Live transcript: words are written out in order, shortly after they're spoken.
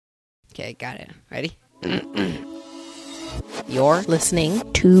Okay, got it. Ready? You're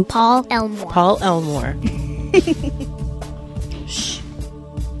Listening to Paul Elmore. Paul Elmore. Shh.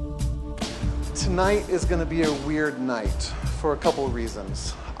 Tonight is going to be a weird night for a couple of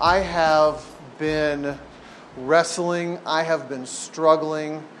reasons. I have been wrestling. I have been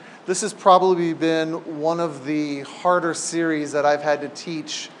struggling. This has probably been one of the harder series that I've had to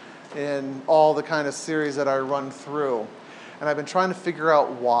teach in all the kind of series that I run through. And I've been trying to figure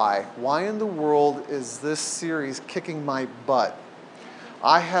out why. Why in the world is this series kicking my butt?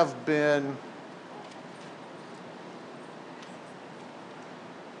 I have been...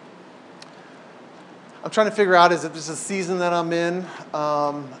 I'm trying to figure out, is it just a season that I'm in?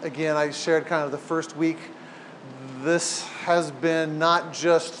 Again, I shared kind of the first week. This has been not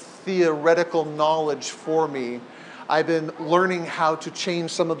just theoretical knowledge for me. I've been learning how to change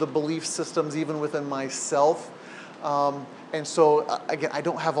some of the belief systems even within myself. And so, again, I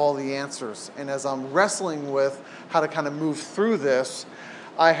don't have all the answers. And as I'm wrestling with how to kind of move through this,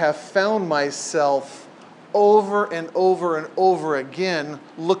 I have found myself over and over and over again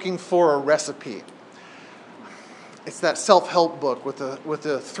looking for a recipe. It's that self-help book with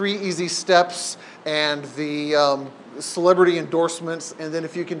the 3 easy steps and the celebrity endorsements. And then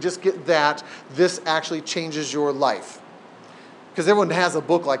if you can just get that, this actually changes your life. Because everyone has a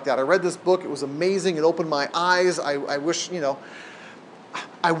book like that. I read this book. It was amazing. It opened my eyes. I wish,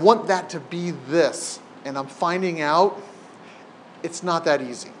 I want that to be this. And I'm finding out it's not that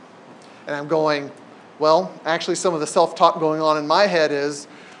easy. And I'm going, well, actually some of the self-talk going on in my head is,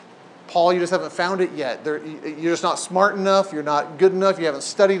 Paul, you just haven't found it yet. You're just not smart enough. You're not good enough. You haven't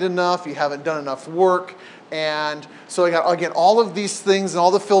studied enough. You haven't done enough work. And so I got, again, all of these things and all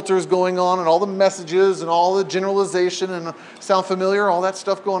the filters going on and all the messages and all the generalization and sound familiar, all that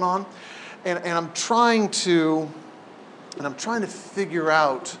stuff going on. And I'm trying to figure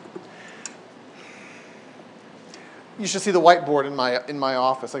out. You should see the whiteboard in my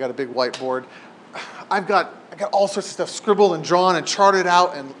office. I got a big whiteboard. I got all sorts of stuff scribbled and drawn and charted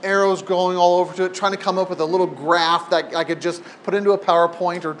out and arrows going all over to it, trying to come up with a little graph that I could just put into a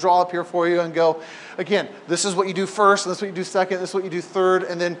PowerPoint or draw up here for you and go, again, this is what you do first, and this is what you do second, this is what you do third,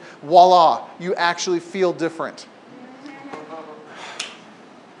 and then voila, you actually feel different.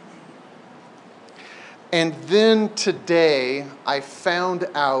 And then today, I found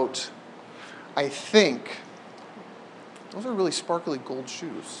out, I think, those are really sparkly gold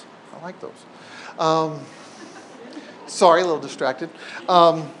shoes. I like those. Sorry, a little distracted.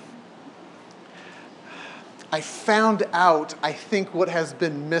 I found out, I think, what has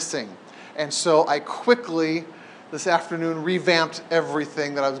been missing. And so I quickly, this afternoon, revamped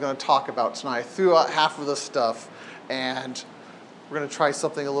everything that I was going to talk about tonight. I threw out half of the stuff, and we're going to try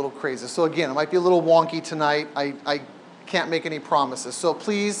something a little crazy. So again, it might be a little wonky tonight. I can't make any promises. So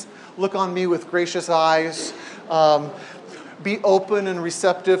please look on me with gracious eyes. Be open and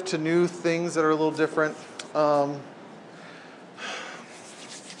receptive to new things that are a little different.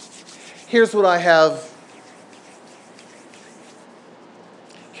 Here's what I have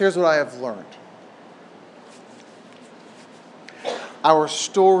learned. Our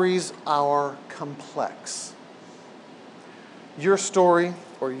stories are complex. Your story,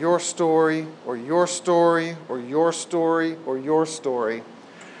 or your story, or your story, or your story, or your story,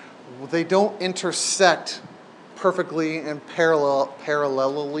 they don't intersect perfectly and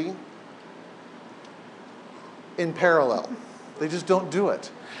parallelly in parallel. They just don't do it.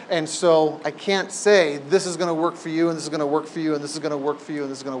 And so I can't say this is going to work for you, and this is going to work for you, and this is going to work for you, and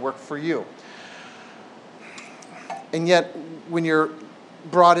this is going to work for you. And yet, when you're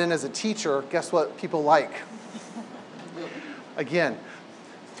brought in as a teacher, guess what people like? Again,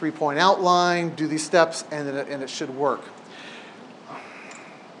 3-point outline, do these steps, and it should work.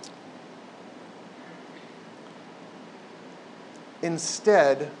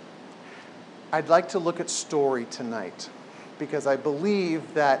 Instead, I'd like to look at story tonight because I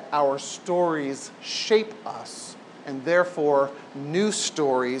believe that our stories shape us, and therefore new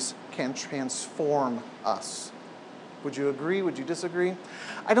stories can transform us. Would you agree? Would you disagree?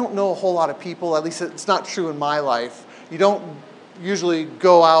 I don't know a whole lot of people, at least it's not true in my life. You don't usually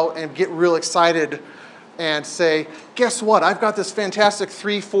go out and get real excited and say, guess what? I've got this fantastic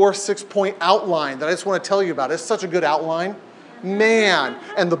 3, 4, 6-point outline that I just want to tell you about. It's such a good outline. Man,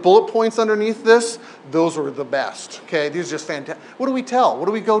 and the bullet points underneath this, those were the best. Okay, these are just fantastic. What do we tell? What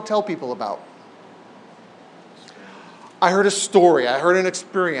do we go tell people about? I heard a story. I heard an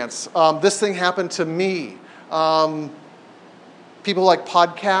experience. This thing happened to me. People like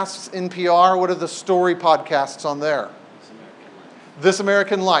podcasts, NPR. What are the story podcasts on there? This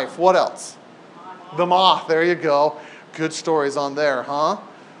American Life. What else? The Moth. There you go. Good stories on there, huh?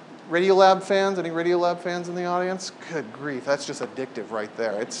 Radiolab fans? Any Radiolab fans in the audience? Good grief, that's just addictive right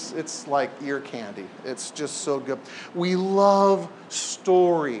there. It's like ear candy. It's just so good. We love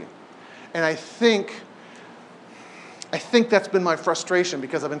story. And I think that's been my frustration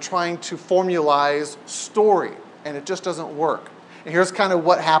because I've been trying to formalize story, and it just doesn't work. And here's kind of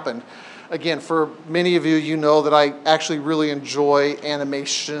what happened. Again, for many of you, you know that I actually really enjoy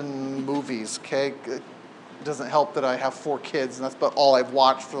animation movies, okay? It doesn't help that I have 4 kids, and that's about all I've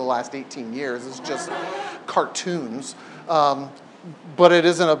watched for the last 18 years. It's just cartoons. But it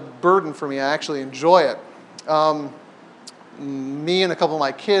isn't a burden for me. I actually enjoy it. Me and a couple of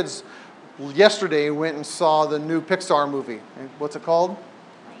my kids yesterday went and saw the new Pixar movie. What's it called?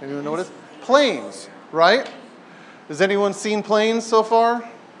 Anyone know what it is? Planes, right? Has anyone seen Planes so far?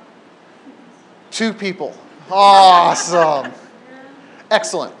 2 people. Awesome.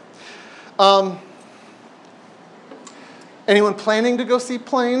 Excellent. Anyone planning to go see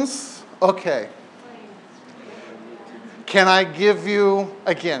Planes? Okay. Can I give you,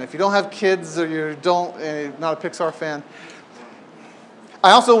 again, if you don't have kids or you're not a Pixar fan,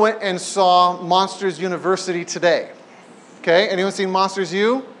 I also went and saw Monsters University today. Okay, anyone seen Monsters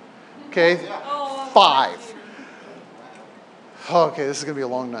U? Okay, 5. Okay, this is going to be a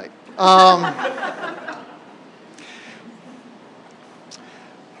long night.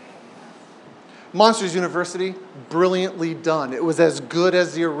 Monsters University, brilliantly done. It was as good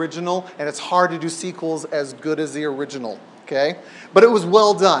as the original, and it's hard to do sequels as good as the original, okay? But it was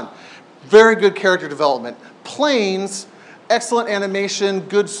well done. Very good character development. Planes, excellent animation,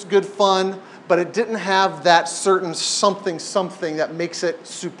 good fun, but it didn't have that certain something that makes it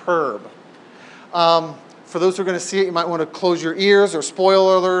superb. For those who are going to see it, you might want to close your ears, or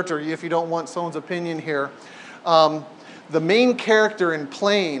spoiler alert, or if you don't want someone's opinion here. The main character in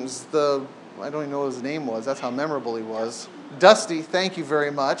Planes, I don't even know what his name was. That's how memorable he was. Dusty, thank you very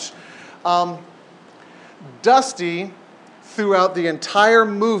much. Dusty, throughout the entire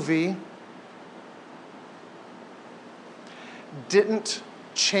movie, didn't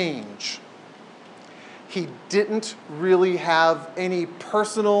change. He didn't really have any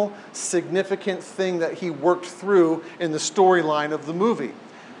personal, significant thing that he worked through in the storyline of the movie.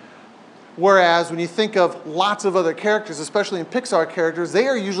 Whereas when you think of lots of other characters, especially in Pixar characters, they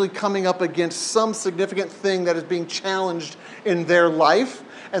are usually coming up against some significant thing that is being challenged in their life,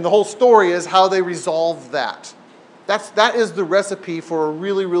 and the whole story is how they resolve that. That is the recipe for a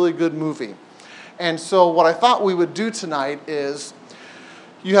really, really good movie. And so what I thought we would do tonight is,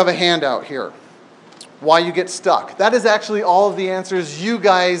 you have a handout here. Why you get stuck. That is actually all of the answers you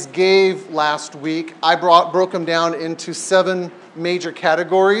guys gave last week. I broke them down into 7 major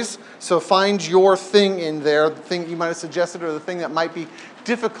categories. So find your thing in there, the thing you might have suggested or the thing that might be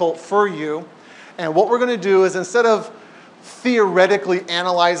difficult for you. And what we're going to do is, instead of theoretically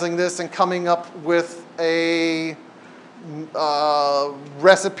analyzing this and coming up with a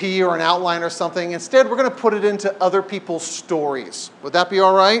recipe or an outline or something, instead we're going to put it into other people's stories. Would that be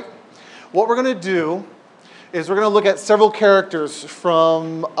all right? What we're going to do is we're going to look at several characters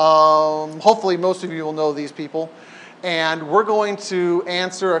from, hopefully most of you will know these people, and we're going to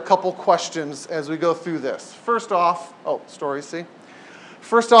answer a couple questions as we go through this. First off, stories, see?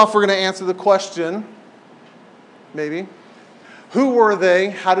 First off, we're going to answer the question, maybe, who were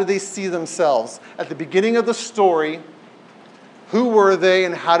they? How did they see themselves? At the beginning of the story, who were they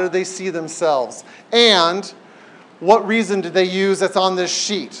and how did they see themselves? And what reason did they use that's on this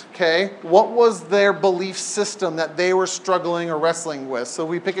sheet, okay? What was their belief system that they were struggling or wrestling with? So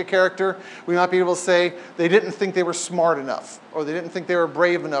we pick a character, we might be able to say they didn't think they were smart enough, or they didn't think they were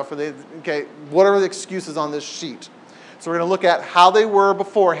brave enough, or whatever the excuses on this sheet. So we're going to look at how they were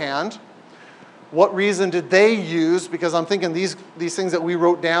beforehand. What reason did they use? Because I'm thinking these things that we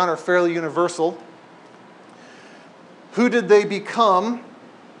wrote down are fairly universal. Who did they become?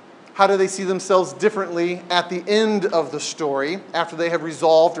 How do they see themselves differently at the end of the story, after they have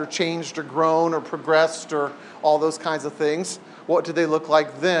resolved or changed or grown or progressed or all those kinds of things? What did they look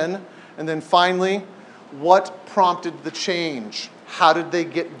like then? And then finally, what prompted the change? How did they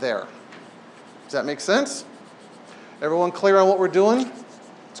get there? Does that make sense? Everyone clear on what we're doing?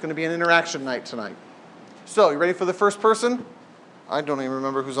 It's going to be an interaction night tonight. So, you ready for the first person? I don't even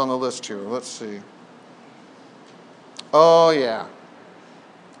remember who's on the list here. Let's see. Oh, yeah.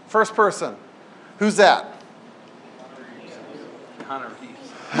 First person. Who's that?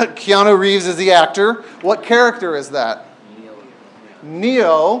 Keanu Reeves is the actor. What character is that?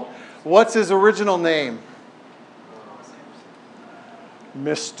 Neo. What's his original name?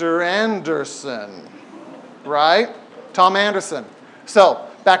 Mr. Anderson. Right? Tom Anderson. So,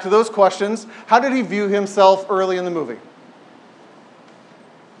 back to those questions. How did he view himself early in the movie?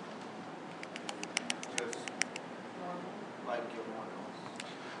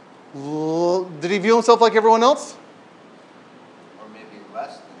 Did he view himself like everyone else? Or maybe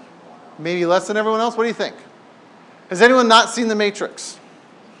less than everyone else. Maybe less than everyone else? What do you think? Has anyone not seen The Matrix?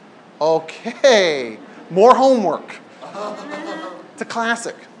 Okay. More homework. It's a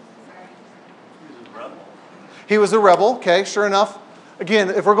classic. He was a rebel. Okay, sure enough. Again,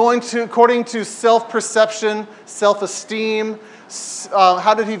 if we're going to, according to self-perception, self-esteem,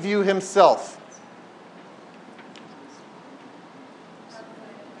 how did he view himself?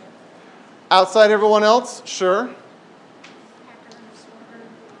 Outside everyone else? Sure.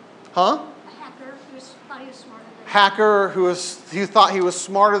 Huh? Hacker who thought he was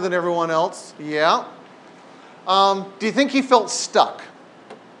smarter than everyone else. Yeah. Do you think he felt stuck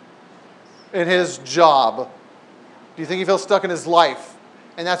in his job? Do you think he felt stuck in his life?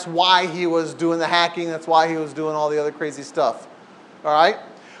 And that's why he was doing the hacking. That's why he was doing all the other crazy stuff. All right?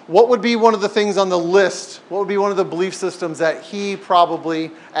 What would be one of the things on the list? What would be one of the belief systems that he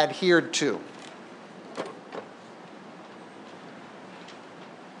probably adhered to?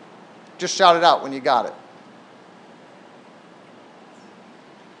 Just shout it out when you got it.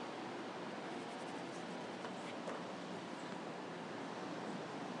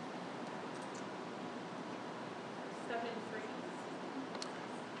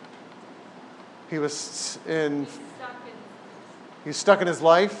 He was stuck in his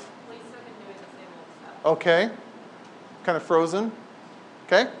life. Okay. Kind of frozen.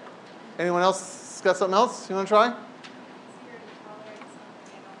 Okay. Anyone else got something else you want to try?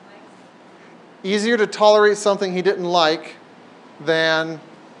 Easier to tolerate something he didn't like than,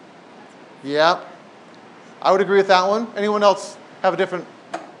 yeah. I would agree with that one. Anyone else have a different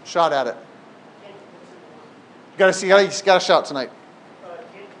shot at it? You gotta shout tonight.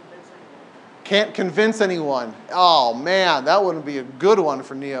 Can't convince anyone. Oh, man, that wouldn't be a good one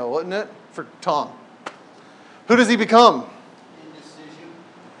for Neo, wouldn't it? For Tom. Who does he become? Indecision.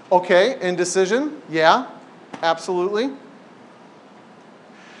 Okay, indecision. Yeah, absolutely.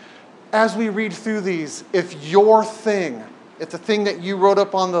 As we read through these, if the thing that you wrote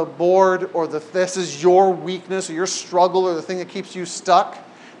up on the board, or this is your weakness or your struggle or the thing that keeps you stuck,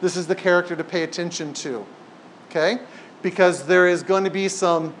 this is the character to pay attention to. Okay? Because there is,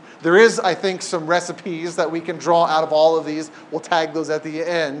 I think, some recipes that we can draw out of all of these. We'll tag those at the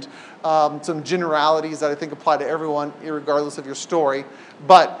end. Some generalities that I think apply to everyone, regardless of your story.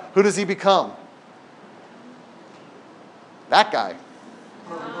 But who does he become? That guy.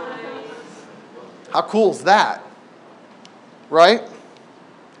 How cool is that? Right?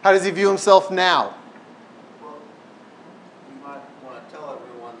 How does he view himself now? Well, you might want to tell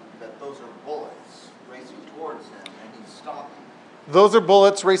everyone that those are bullets racing towards him, and he's stopping. Those are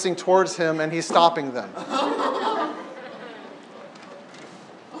bullets racing towards him, and he's stopping them.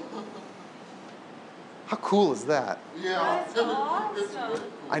 How cool is that? Yeah. That's awesome.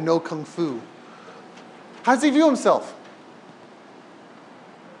 I know Kung Fu. How does he view himself?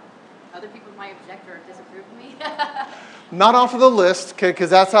 Other people might object or disapprove of me. Not off of the list, okay, because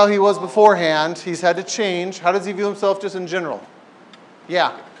that's how he was beforehand. He's had to change. How does he view himself just in general?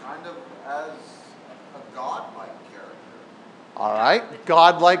 Yeah. Kind of as a godlike character. All right.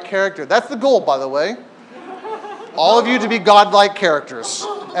 Godlike character. That's the goal, by the way. All of you to be godlike characters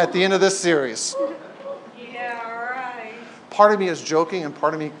at the end of this series. Yeah, right. Part of me is joking and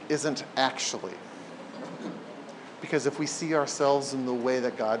part of me isn't actually. Because if we see ourselves in the way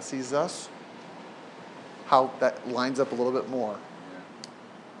that God sees us, how that lines up a little bit more.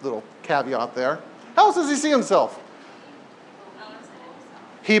 Little caveat there. How else does he see himself?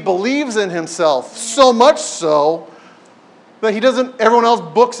 He believes in himself, so much so that everyone else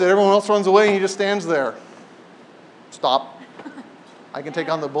books it, everyone else runs away, and he just stands there. Stop. I can take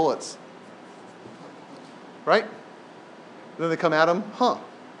on the bullets. Right? Then they come at him.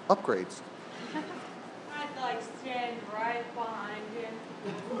 Upgrades. I'd like stand right behind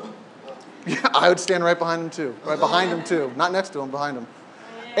him. Yeah, I would stand right behind him too. Right behind him too. Not next to him, behind him.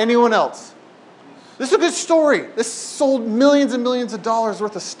 Anyone else? This is a good story. This sold millions and millions of dollars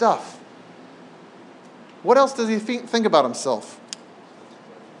worth of stuff. What else does he think about himself?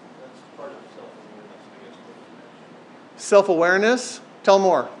 Self-awareness? Tell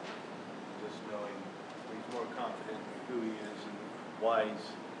more. Just knowing he's more confident in who he is and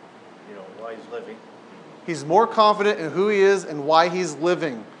why he's living. He's more confident in who he is and why he's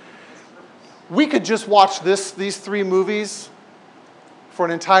living. We could just watch these 3 movies for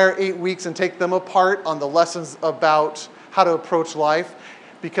an entire 8 weeks and take them apart on the lessons about how to approach life.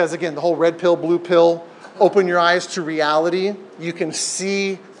 Because again, the whole red pill, blue pill, open your eyes to reality. You can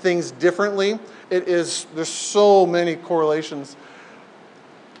see things differently. There's so many correlations.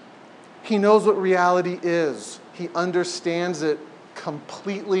 He knows what reality is. He understands it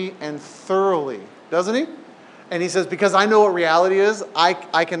completely and thoroughly, doesn't he? And he says, because I know what reality is, I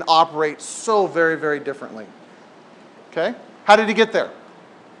can operate so very, very differently. Okay? How did he get there?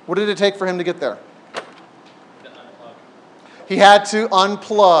 What did it take for him to get there? He had to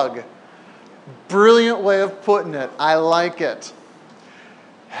unplug. Brilliant way of putting it. I like it.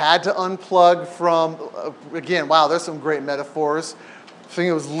 Had to unplug from, again, wow, there's some great metaphors. I think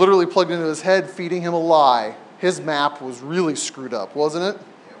it was literally plugged into his head, feeding him a lie. His map was really screwed up, wasn't it?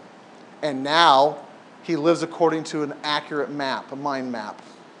 And now he lives according to an accurate map, a mind map.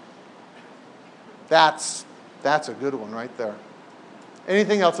 That's a good one right there.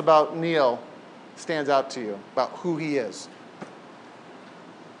 Anything else about Neo stands out to you, about who he is?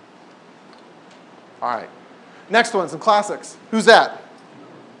 All right. Next one, some classics. Who's that?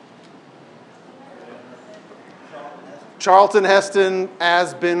 Charlton Heston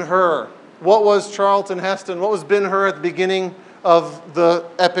as Ben-Hur. What was Charlton Heston? What was Ben-Hur at the beginning of the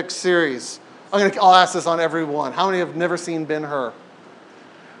epic series? I'll ask this on every one. How many have never seen Ben-Hur?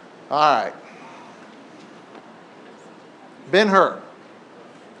 All right. Ben-Hur.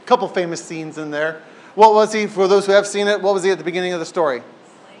 A couple famous scenes in there. What was he, for those who have seen it, what was he at the beginning of the story?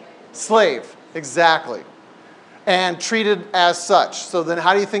 Slave. Exactly. And treated as such. So then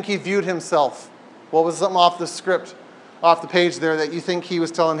how do you think he viewed himself? What was something off the script, off the page there that you think he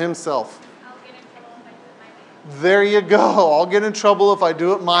was telling himself? I'll get in trouble if I do it my way. There you go. I'll get in trouble if I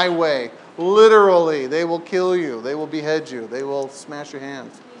do it my way. Literally, they will kill you. They will behead you. They will smash your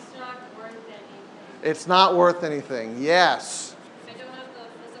hands. It's not worth anything. It's not worth anything. Yes. I don't have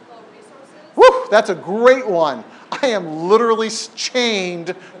the physical resources. Whew, that's a great one. I am literally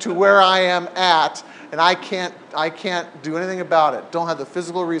chained to where I am at, and I can't do anything about it. Don't have the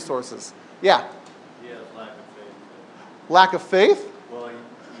physical resources. Yeah. He has lack of faith. Lack of faith? Well, he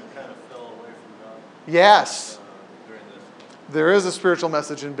kind of fell away from God Yes. during this. There is a spiritual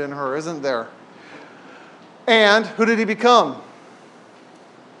message in Ben-Hur, isn't there? And who did he become?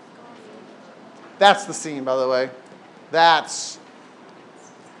 That's the scene, by the way.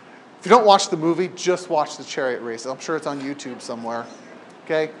 If you don't watch the movie, just watch the chariot race. I'm sure it's on YouTube somewhere.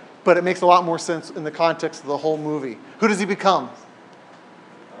 Okay? But it makes a lot more sense in the context of the whole movie. Who does he become?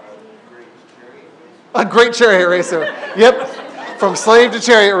 A great chariot racer. Yep. From slave to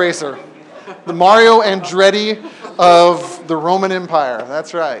chariot racer. The Mario Andretti of the Roman Empire.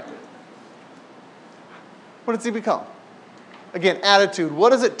 That's right. What does he become? Again, attitude.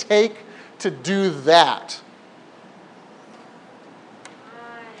 What does it take to do that?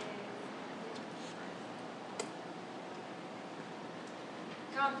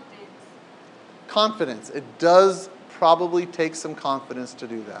 Confidence. It does probably take some confidence to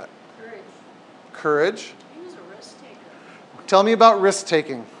do that. Courage. Courage. He was a risk taker. Tell me about risk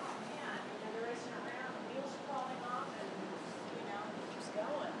taking. Yeah, they're racing around, the wheels are falling off, and, it keeps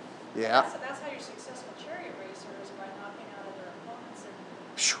going. Yeah. That's how you're successful chariot racer, is by knocking out other opponents.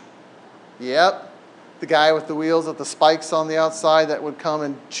 And Phew. Yep. The guy with the wheels with the spikes on the outside that would come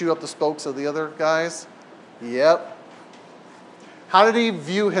and chew up the spokes of the other guys. Yep. How did he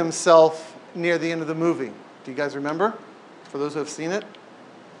view himself near the end of the movie? Do you guys remember? For those who have seen it?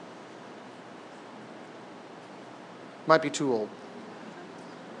 Might be too old.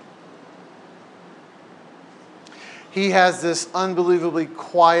 He has this unbelievably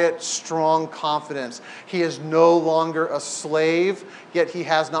quiet, strong confidence. He is no longer a slave, yet he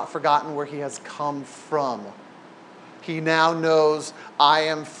has not forgotten where he has come from. He now knows, I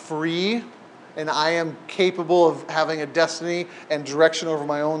am free, and I am capable of having a destiny and direction over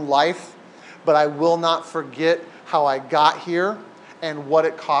my own life, but I will not forget how I got here and what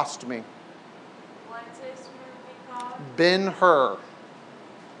it cost me. What's this movie called? Ben-Hur.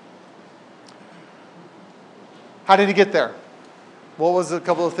 How did he get there? What was a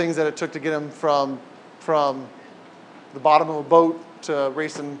couple of things that it took to get him from the bottom of a boat to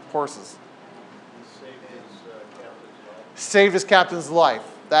racing horses? He saved his captain's life. Saved his captain's life.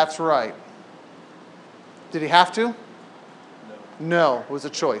 That's right. Did he have to? No. No, it was a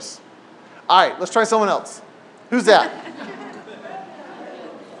choice. All right, let's try someone else. Who's that?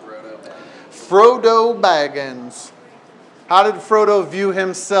 Frodo Baggins. How did Frodo view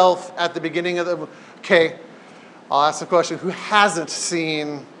himself at the beginning of the... Okay, I'll ask the question. Who hasn't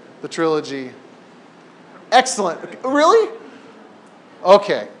seen the trilogy? Excellent. Really?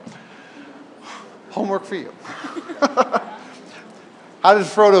 Okay. Homework for you. How did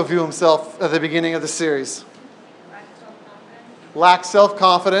Frodo view himself at the beginning of the series? Lack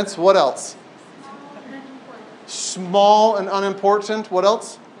self-confidence. What else? Small and unimportant. What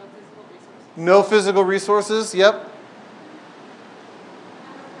else? No physical resources. Yep.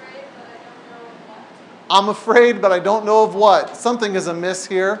 I'm afraid, but I don't know of what. Something is amiss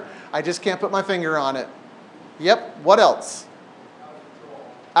here. I just can't put my finger on it. Yep. What else?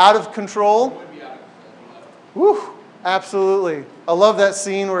 Out of control. Woo. Absolutely. I love that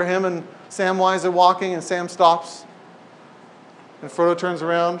scene where him and Samwise are walking and Sam stops. And Frodo turns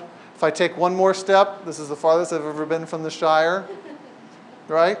around. If I take one more step, this is the farthest I've ever been from the Shire.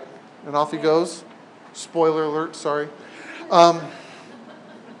 Right? And off he goes. Spoiler alert, sorry.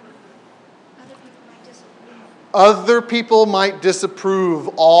 Other people might disapprove.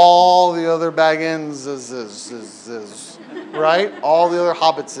 All the other Baggins is. Right? All the other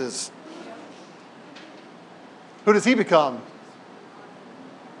hobbits is. Who does he become?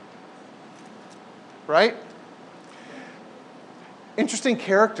 Right? Interesting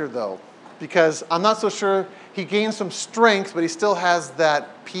character, though, because I'm not so sure he gained some strength, but he still has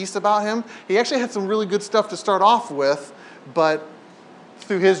that peace about him. He actually had some really good stuff to start off with, but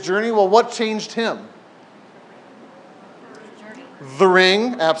through his journey, well, what changed him? The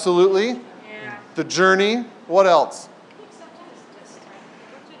ring, absolutely. Yeah. The journey. What else? He accepted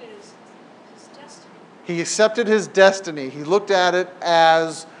his destiny. He accepted his destiny. He looked at it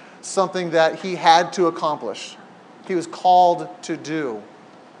as something that he had to accomplish. He was called to do.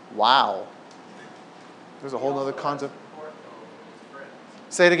 Wow. There's a whole other concept.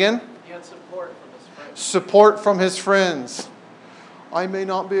 Say it again. He had support from his friends. Support from his friends. I may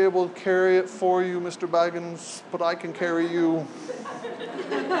not be able to carry it for you, Mr. Baggins, but I can carry you.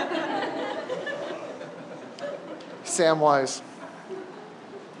 Samwise.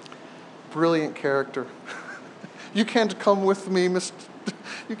 Brilliant character. You can't come with me,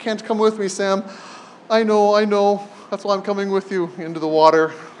 You can't come with me, Sam. I know. That's why I'm coming with you into the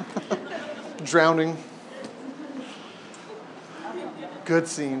water. Drowning. Good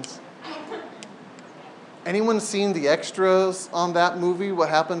scenes. Anyone seen the extras on that movie? What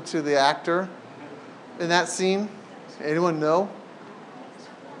happened to the actor in that scene? Anyone know?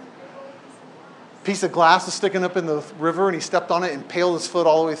 Piece of glass was sticking up in the river and he stepped on it and impaled his foot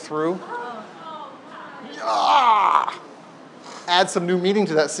all the way through. Ah! Add some new meaning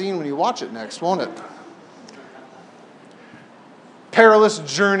to that scene when you watch it next, won't it? Perilous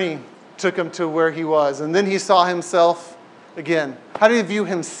journey took him to where he was. And then he saw himself again. How did he view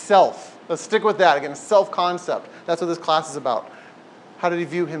himself? Let's stick with that. Again, self-concept. That's what this class is about. How did he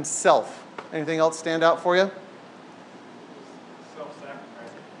view himself? Anything else stand out for you?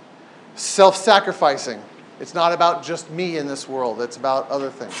 Self-sacrificing. It's not about just me in this world. It's about other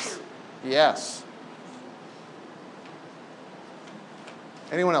things. Yes.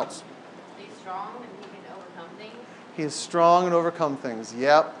 Anyone else? He's strong and he can overcome things. He is strong and overcome things.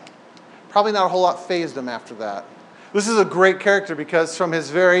 Yep. Probably not a whole lot fazed him after that. This is a great character because from his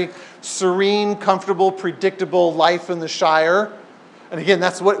very serene, comfortable, predictable life in the Shire, and again,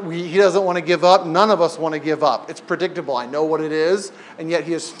 that's what he doesn't want to give up. None of us want to give up. It's predictable. I know what it is, and yet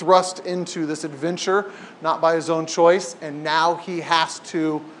he is thrust into this adventure, not by his own choice, and now he has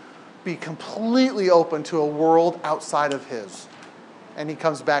to be completely open to a world outside of his. And he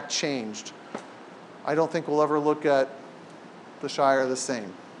comes back changed. I don't think we'll ever look at the Shire the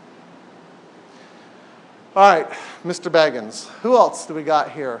same. All right, Mr. Baggins. Who else do we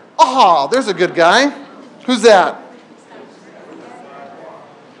got here? Oh, there's a good guy. Who's that?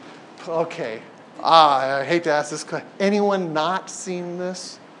 Okay. I hate to ask this question. Anyone not seen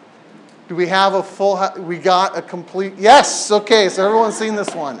this? Do we have a full... we got a complete... Yes! Okay, so everyone's seen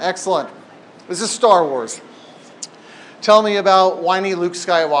this one. Excellent. This is Star Wars. Tell me about whiny Luke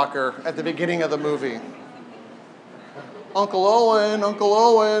Skywalker at the beginning of the movie. Uncle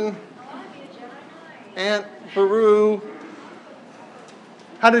Owen. Aunt Beru.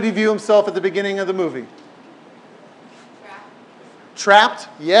 How did he view himself at the beginning of the movie? Trapped?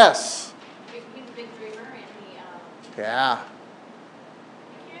 Yes. He's a big dreamer and he, Yeah.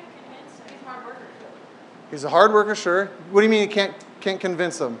 you can't convince him. He's a hard worker. He's a hard worker, sure. What do you mean you can't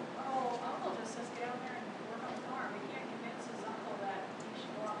convince him? Oh, Uncle just says get out there and work on the farm. We can't convince his uncle that he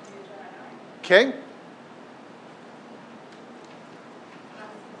should go off to be a Jedi Knight. Okay.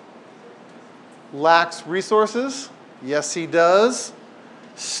 Lacks resources? Yes, he does.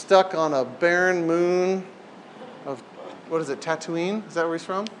 Stuck on a barren moon of, what is it, Tatooine? Is that where he's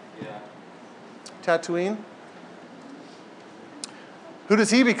from? Yeah. Tatooine. Who does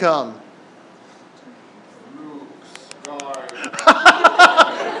he become? Luke Skywalker.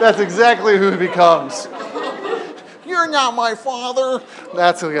 That's exactly who he becomes. You're not my father.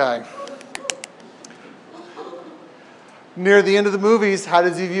 That's the guy. Near the end of the movies, how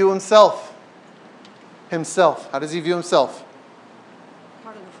does he view himself? How does he view himself?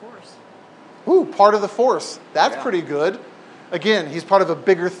 Part of the Force. Ooh, part of the Force. That's Yeah. pretty good. Again, he's part of a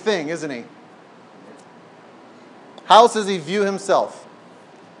bigger thing, isn't he? How does he view himself?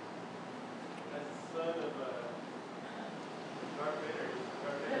 As the son of Darth Vader,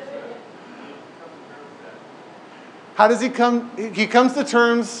 How does he come? He comes to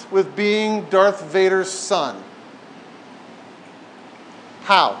terms with being Darth Vader's son.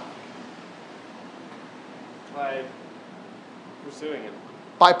 How? By pursuing him.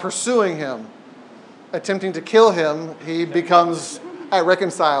 By pursuing him, attempting to kill him, he becomes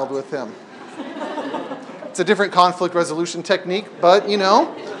reconciled with him. It's a different conflict resolution technique, but you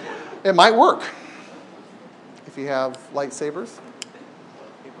know, it might work if you have lightsabers.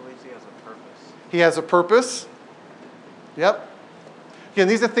 He believes he has a purpose. He has a purpose. Yep. Again,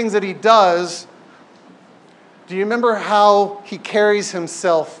 these are things that he does. Do you remember how he carries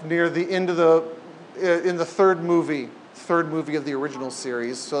himself near the end of in the third movie of the original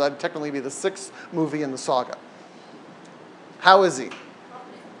series? So that'd technically be the 6th movie in the saga. How is he?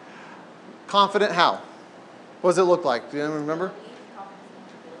 Confident how? What does it look like? Do you remember?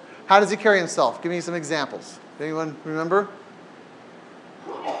 How does he carry himself? Give me some examples. Anyone remember?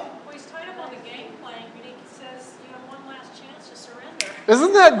 Well, he's tied up on the game plank, and he says, you have one last chance to surrender.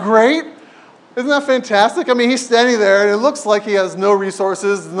 Isn't that great? Isn't that fantastic? I mean, he's standing there, and it looks like he has no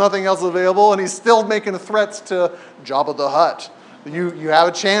resources, nothing else available, and he's still making threats to Jabba the Hutt. You have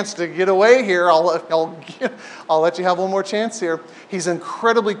a chance to get away here. I'll let you have one more chance here. He's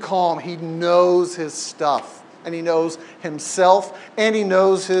incredibly calm. He knows his stuff, and he knows himself, and he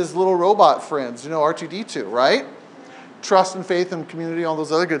knows his little robot friends. You know, R2-D2, right? Trust and faith and community, all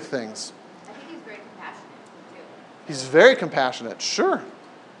those other good things. I think he's very compassionate, too. He's very compassionate, sure.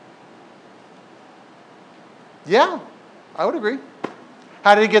 Yeah, I would agree.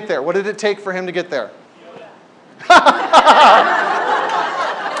 How did he get there? What did it take for him to get there?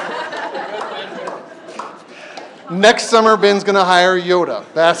 Next summer, Ben's going to hire Yoda.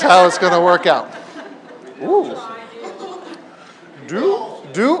 That's how it's going to work out. Ooh.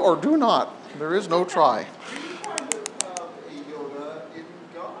 Do or do not. There is no try. You find a Yoda in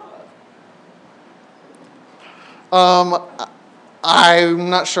God. I'm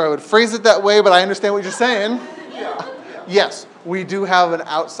not sure I would phrase it that way, but I understand what you're saying. Yeah. Yes, we do have an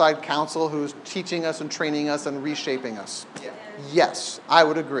outside counsel who's teaching us and training us and reshaping us. Yeah. Yes, I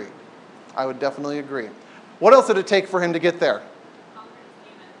would agree. I would definitely agree. What else did it take for him to get there?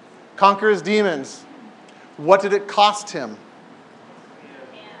 Conquer his demons. What did it cost him?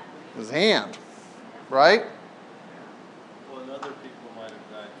 His hand. Right? well, and other people might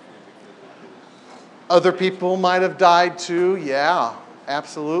have died because of his. Other people might have died too. Yeah,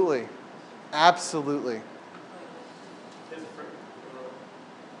 absolutely. Absolutely. His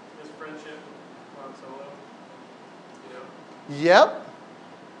friendship with Han Solo. You know? Yep.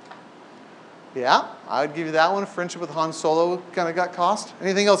 Yeah, I would give you that one. Friendship with Han Solo kind of got cost.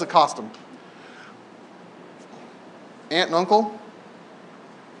 Anything else that cost him? Aunt and uncle?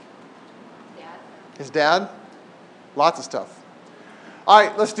 Dad. His dad? Lots of stuff. All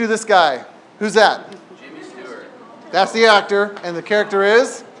right, let's do this guy. Who's that? Jimmy Stewart. That's the actor, and the character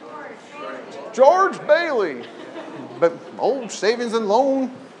is? George Bailey. But old Savings and Loan.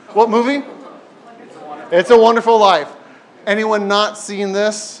 What movie? It's a Wonderful Life. Anyone not seen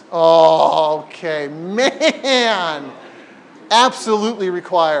this? Oh, okay. Man. Absolutely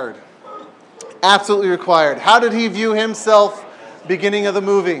required. Absolutely required. How did he view himself beginning of the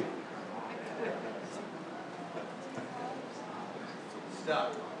movie?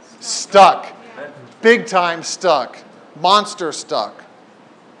 Stuck. Big time stuck. Monster stuck.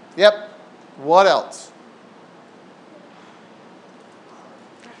 Yep. What else?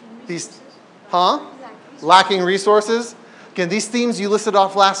 Lacking resources. Again, these themes you listed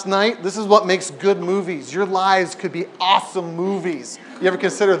off last night, this is what makes good movies. Your lives could be awesome movies. You ever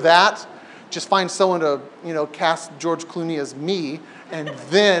consider that? Just find someone to, cast George Clooney as me, and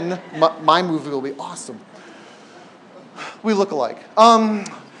then my movie will be awesome. We look alike.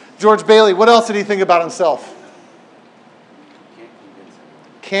 George Bailey, what else did he think about himself?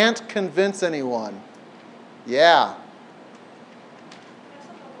 Can't convince anyone. Yeah.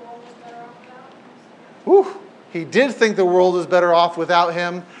 Whew. He did think the world was better off without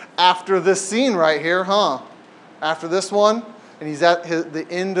him after this scene right here, huh? After this one, and he's at the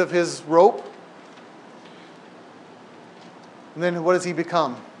end of his rope. And then what does he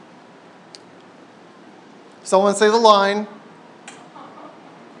become? Someone say the line.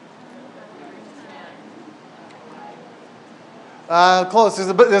 Close.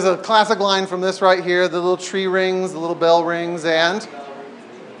 There's a classic line from this right here. The little tree rings, the little bell rings, and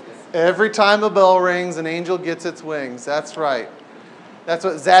every time a bell rings, an angel gets its wings. That's right. That's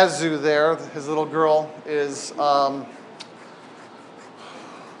what Zazu there, his little girl,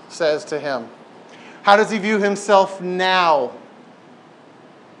 says to him. How does he view himself now?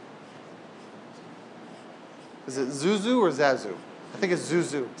 Is it Zuzu or Zazu? I think it's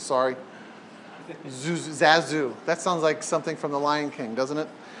Zuzu, sorry. Zuzu, Zazu. That sounds like something from The Lion King, doesn't it?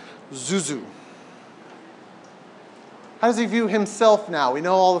 Zuzu. How does he view himself now? We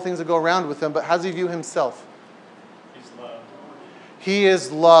know all the things that go around with him, but how does he view himself? He's loved. He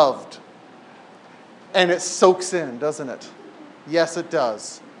is loved. And it soaks in, doesn't it? Yes, it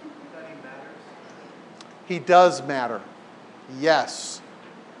does. That he matters. He does matter. Yes.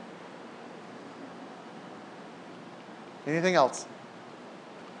 Anything else?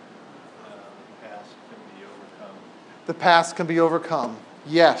 The past can be overcome. The past can be overcome.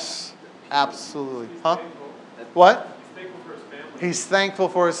 Yes, absolutely. He's Huh? thankful. What? He's thankful for his family. He's thankful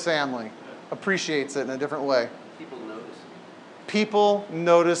for his family. Appreciates it in a different way. People notice. People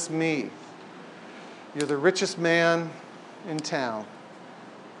notice me. You're the richest man in town.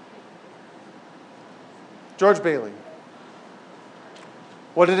 George Bailey.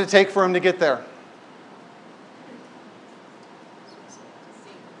 What did it take for him to get there?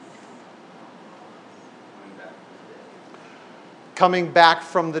 Coming back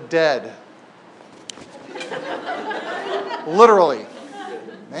from the dead. Coming back from the dead. Literally.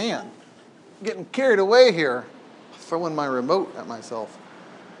 Man, I'm getting carried away here. Throwing my remote at myself.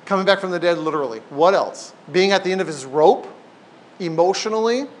 Coming back from the dead, literally. What else? Being at the end of his rope,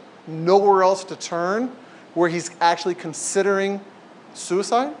 emotionally, nowhere else to turn, where he's actually considering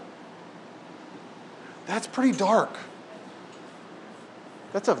suicide? That's pretty dark.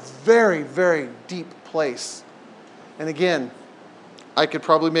 That's a very, very deep place. And again, I could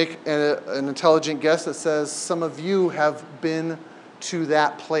probably make an intelligent guess that says some of you have been to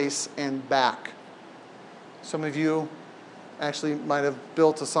that place and back. Some of you actually might have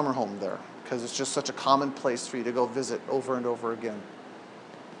built a summer home there because it's just such a common place for you to go visit over and over again.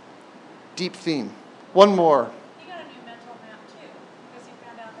 Deep theme. One more. He got a new mental map too, because he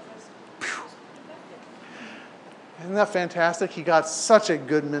found out that it was defective. Isn't that fantastic? He got such a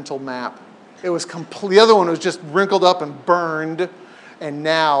good mental map. It was complete. The other one was just wrinkled up and burned, and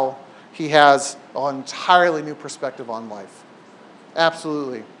now he has an entirely new perspective on life.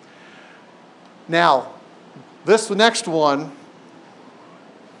 Absolutely. Now, this next one,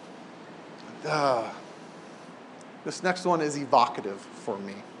 is evocative for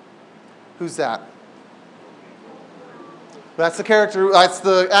me. Who's that? That's the character. That's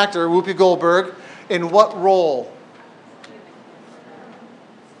the actor, Whoopi Goldberg. In what role?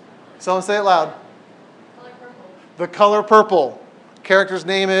 Someone say it loud. Color purple. The Color Purple. Character's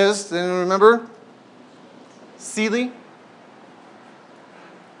name is, does anyone remember? Celie?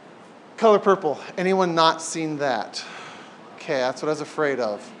 Color Purple. Anyone not seen that? Okay, that's what I was afraid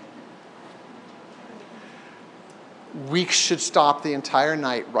of. We should stop the entire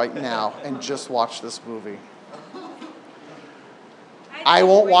night right now and just watch this movie. I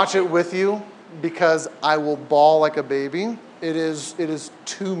won't watch it with you because I will bawl like a baby. It is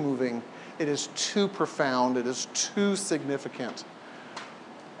too moving. It is too profound. It is too significant.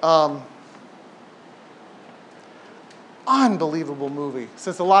 Unbelievable movie.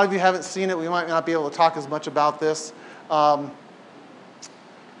 Since a lot of you haven't seen it, we might not be able to talk as much about this. For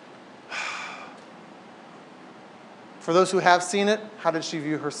those who have seen it, how did she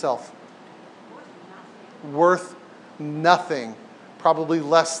view herself? Worth nothing. Probably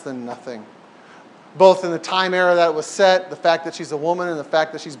less than nothing. Both in the time era that it was set, the fact that she's a woman, and the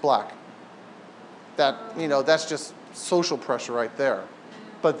fact that she's black. That's just social pressure right there.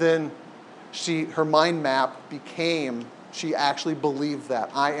 But then her mind map became, she actually believed that.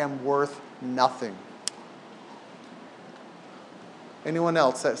 I am worth nothing. Anyone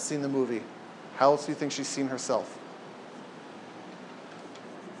else that's seen the movie? How else do you think she's seen herself?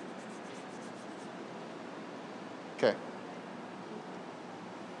 Okay.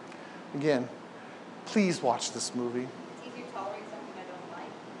 Again, please watch this movie. It's easier to tolerate something I don't like.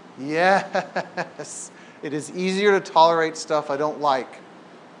 Yes. It is easier to tolerate stuff I don't like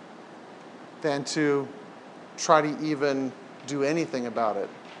than to try to even do anything about it.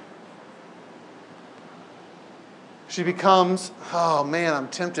 She becomes, oh man, I'm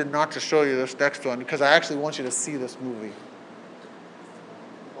tempted not to show you this next one because I actually want you to see this movie.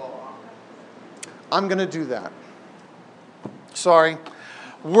 I'm going to do that. Sorry.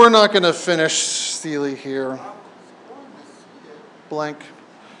 We're not going to finish Celie here. Blank.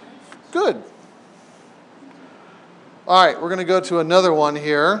 Good. All right, we're going to go to another one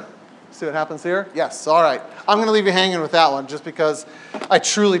here. See what happens here? Yes, all right. I'm going to leave you hanging with that one just because I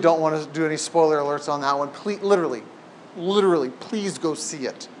truly don't want to do any spoiler alerts on that one. Please, literally, please go see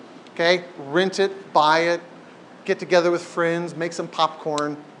it. Okay? Rent it, buy it, get together with friends, make some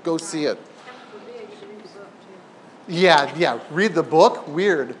popcorn, go see it. Yeah. Read the book?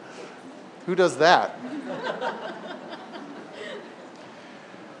 Weird. Who does that?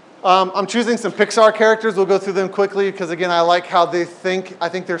 I'm choosing some Pixar characters. We'll go through them quickly because, again, I like how they think. I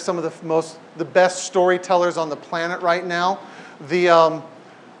think they're some of the best storytellers on the planet right now. The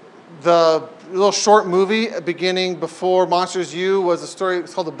little short movie beginning before Monsters U was a story.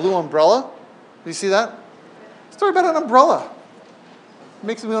 It's called The Blue Umbrella. Do you see that? A story about an umbrella. It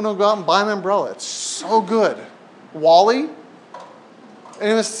makes me want to go out and buy an umbrella. It's so good. Wall-E.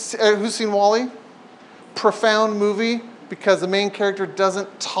 Anyone who's seen Wall-E? Profound movie because the main character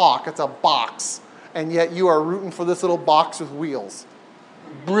doesn't talk. It's a box. And yet you are rooting for this little box with wheels.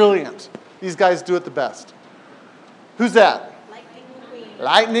 Brilliant. These guys do it the best. Who's that? Lightning McQueen.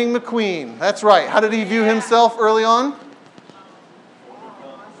 Lightning McQueen. That's right. How did he view himself early on?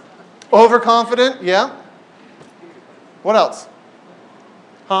 Overconfident. Yeah. What else?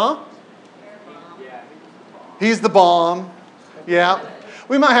 Huh? He's the bomb. Yeah.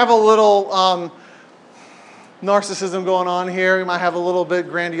 We might have a little narcissism going on here. We might have a little bit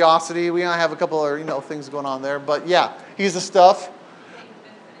grandiosity. We might have a couple of things going on there. But yeah, he's the stuff.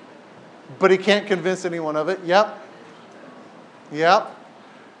 But he can't convince anyone of it. Yep.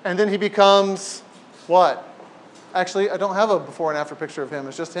 And then he becomes what? Actually, I don't have a before and after picture of him.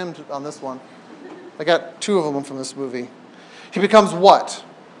 It's just him on this one. I got 2 of them from this movie. He becomes what?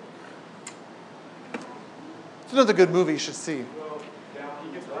 It's another good movie you should see.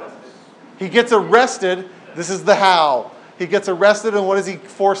 He gets arrested. This is the how. He gets arrested, and what is he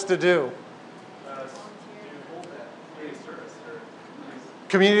forced to do?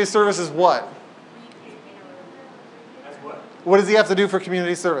 Community service is what? What does he have to do for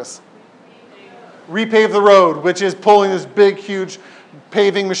community service? Repave the road, which is pulling this big, huge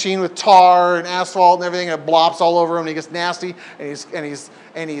paving machine with tar and asphalt and everything, and it blops all over him, and he gets nasty,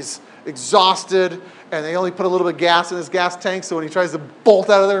 and he's exhausted, and they only put a little bit of gas in his gas tank, so when he tries to bolt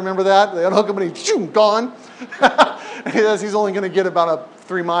out of there, remember that? They unhook him, and he's gone. He's only going to get about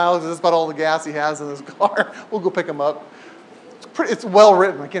 3 miles, because that's about all the gas he has in his car. We'll go pick him up. It's well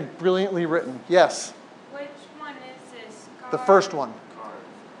written, again, brilliantly written. Yes? Which one is this? The first one.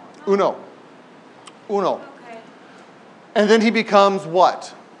 Uno. Okay. And then he becomes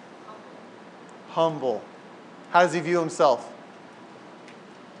what? Humble. How does he view himself?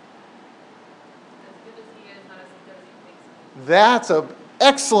 That's an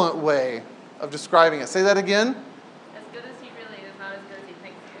excellent way of describing it. Say that again. As good as he really is, not as good as he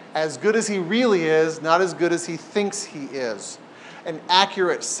thinks he is. As good as he really is, not as good as he thinks he is. An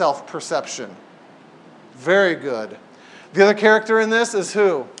accurate self-perception. Very good. The other character in this is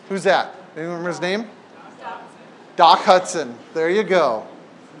who? Who's that? Anyone remember his name? Doc Hudson. There you go.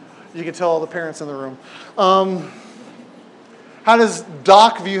 You can tell all the parents in the room. How does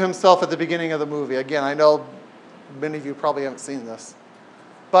Doc view himself at the beginning of the movie? Again, I know many of you probably haven't seen this.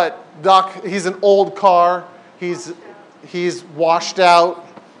 But Doc, he's an old car. He's washed out.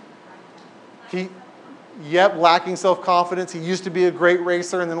 Lacking self-confidence. He used to be a great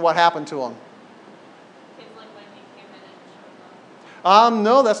racer, and then what happened to him? Seems like when he came in and showed up.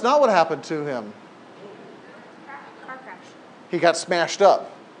 No, that's not what happened to him. Car crash. He got smashed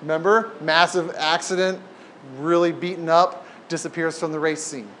up. Remember? Massive accident, really beaten up, disappears from the race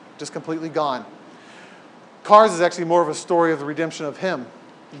scene. Just completely gone. Cars is actually more of a story of the redemption of him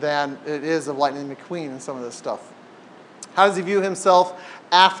than it is of Lightning McQueen and some of this stuff. How does he view himself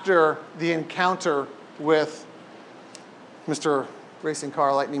after the encounter with Mr. Racing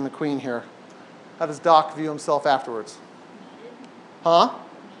Car Lightning McQueen here? How does Doc view himself afterwards? Huh?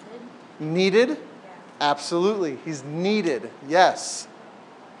 Needed? Absolutely. He's needed. Yes.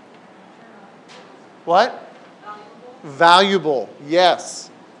 What? Valuable.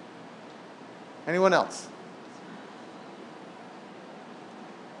 Yes. Anyone else?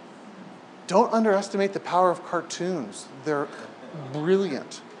 Don't underestimate the power of cartoons. They're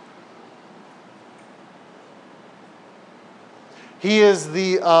brilliant. He is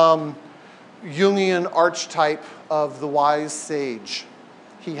the Jungian archetype of the wise sage.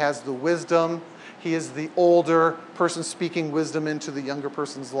 He has the wisdom. He is the older person speaking wisdom into the younger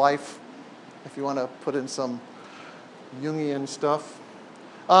person's life, if you want to put in some Jungian stuff.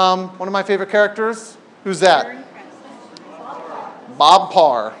 One of my favorite characters. Who's that? Bob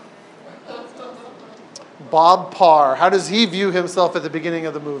Parr. Bob Parr. How does he view himself at the beginning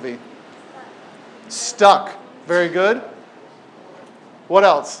of the movie? Stuck. Very good. What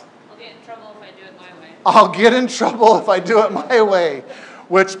else? I'll get in trouble if I do it my way. I'll get in trouble if I do it my way,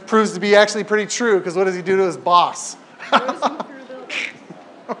 which proves to be actually pretty true, because what does he do to his boss?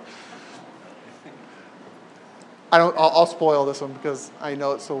 I'll spoil this one because I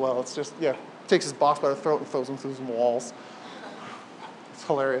know it so well. It's just, yeah. takes his boss by the throat and throws him through some walls. It's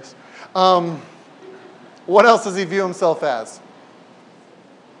hilarious. What else does he view himself as?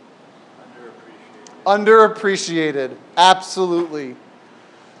 Underappreciated. Absolutely.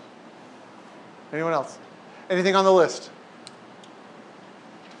 Anyone else? Anything on the list?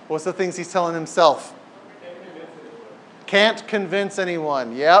 What's the things he's telling himself? Can't convince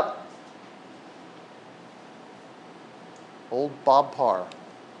anyone. Yep. Old Bob Parr.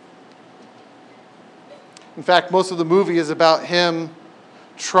 In fact, most of the movie is about him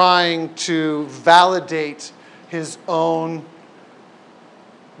trying to validate his own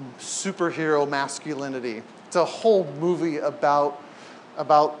superhero masculinity. It's a whole movie about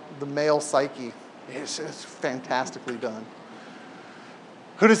the male psyche. It's fantastically done.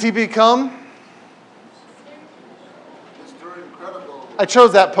 Who does he become? Mr. Incredible. I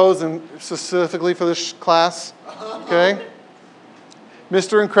chose that pose specifically for this class. Okay?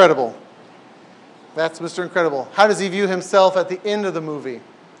 Mr. Incredible. That's Mr. Incredible. How does he view himself at the end of the movie?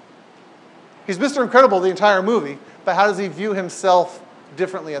 He's Mr. Incredible the entire movie, but how does he view himself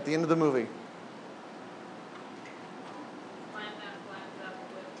differently at the end of the movie? The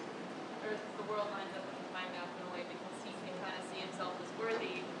world lines up with his mind map in a way because he can kind of see himself as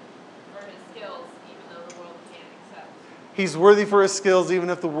worthy for his skills, even though the world can't accept. He's worthy for his skills even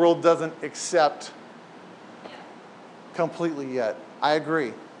if the world doesn't accept completely yet. I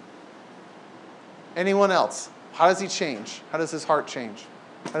agree. Anyone else? How does he change? How does his heart change?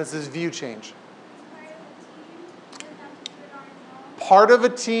 How does his view change? Part of a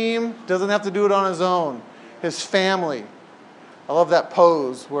team, doesn't have to do it on his own. His family. I love that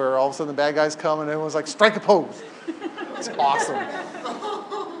pose where all of a sudden the bad guys come and everyone's like, strike a pose. It's awesome.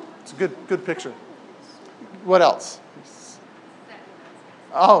 It's a good picture. What else?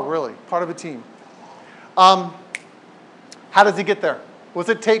 Oh, really? Part of a team. How does he get there? What's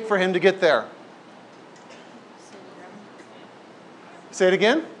it take for him to get there? Say it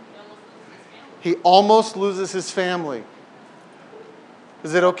again? He almost loses his family.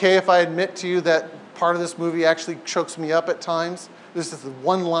 Is it okay if I admit to you that part of this movie actually chokes me up at times? There's just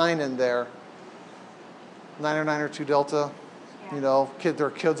one line in there. 902 Delta, there are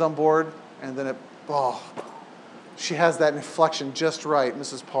kids on board, and then she has that inflection just right,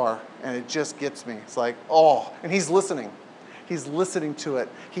 Mrs. Parr, and it just gets me. It's like, and he's listening. He's listening to it.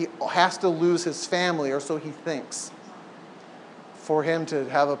 He has to lose his family, or so he thinks, for him to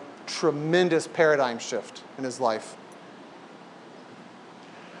have a tremendous paradigm shift in his life.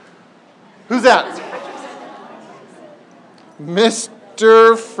 Who's that?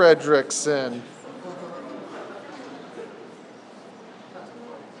 Mr. Fredrickson.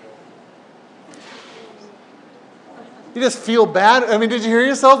 You just feel bad? I mean, did you hear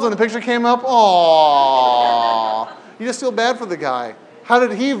yourself when the picture came up? Aww. You just feel bad for the guy. How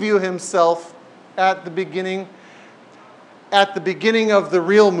did he view himself at the beginning? At the beginning of the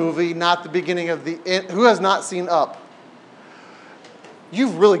real movie, not the beginning of the end. Who has not seen Up?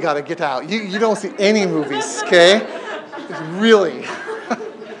 You've really got to get out. You don't see any movies, okay? Really.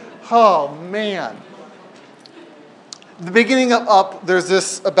 Oh, man. The beginning of Up, there's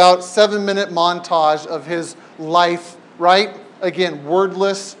this about 7-minute montage of his life, right? Again,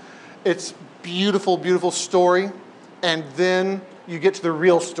 wordless. It's beautiful, beautiful story. And then you get to the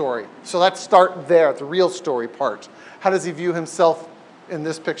real story. So let's start there, at the real story part. How does he view himself in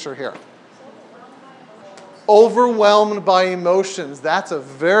this picture here? Overwhelmed by emotions. That's a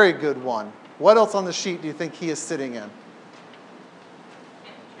very good one. What else on the sheet do you think he is sitting in?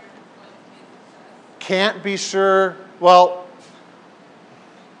 Can't be sure. Well,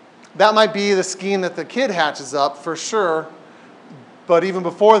 that might be the scheme that the kid hatches up for sure. But even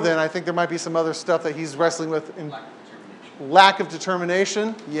before then, I think there might be some other stuff that he's wrestling with. Lack of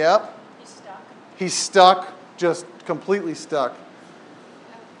determination. Yep. He's stuck. He's stuck. Just completely stuck.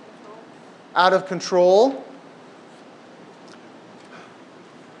 Out of control.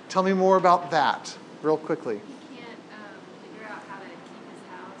 Tell me more about that, real quickly. He can't figure out how to keep his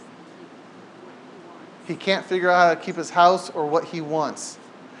house and keep what he wants. He can't figure out how to keep his house or what he wants.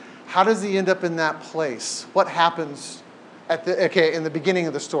 How does he end up in that place? What happens in the beginning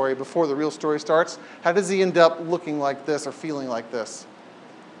of the story, before the real story starts? How does he end up looking like this or feeling like this?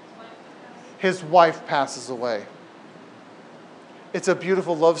 His wife passes away. It's a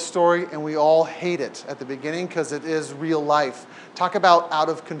beautiful love story, and we all hate it at the beginning because it is real life. Talk about out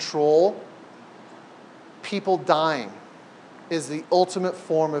of control. People dying is the ultimate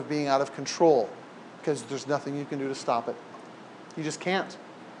form of being out of control because there's nothing you can do to stop it. You just can't.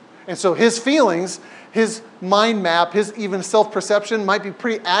 And so his feelings, his mind map, his even self-perception might be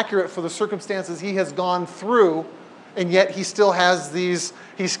pretty accurate for the circumstances he has gone through, And yet he still has these,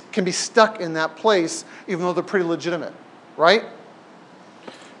 he can be stuck in that place, even though they're pretty legitimate, right?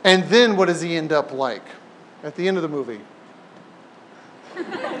 And then what does he end up like at the end of the movie?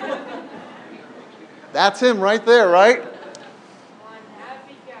 That's him right there, right? One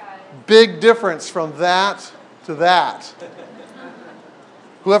happy guy. Big difference from that to that.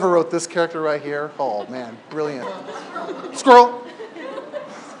 Whoever wrote this character right here, oh man, brilliant. Squirrel.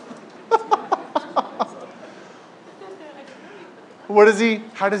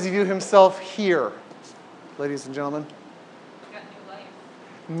 How does he view himself here, ladies and gentlemen? Got new life.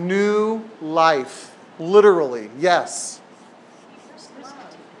 New life. Literally, yes. He risked love.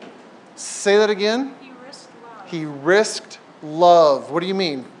 Say that again. He risked love. He risked love. What do you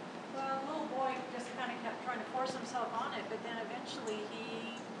mean? Well, the little boy just kind of kept trying to force himself on it, but then eventually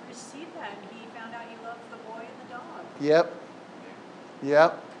he received that and he found out he loved the boy and the dog. Yep.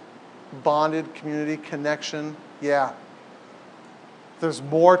 Yep. Bonded, community, connection. Yeah. There's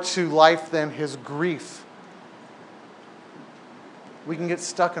more to life than his grief. We can get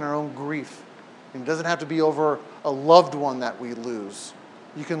stuck in our own grief. And it doesn't have to be over a loved one that we lose.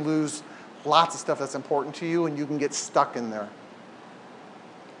 You can lose lots of stuff that's important to you, and you can get stuck in there.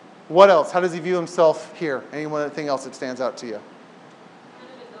 What else? How does he view himself here? Anything else that stands out to you?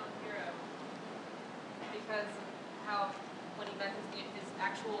 Kind of his own hero. Because how, when he met his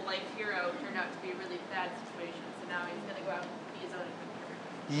actual life hero, turned out to be a really bad situation. So now he's going to go out and be his own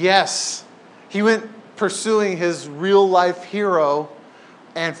adventurer. Yes. He went pursuing his real life hero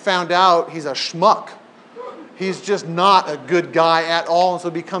and found out he's a schmuck. He's just not a good guy at all, and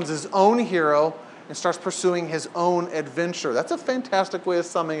so becomes his own hero and starts pursuing his own adventure. That's a fantastic way of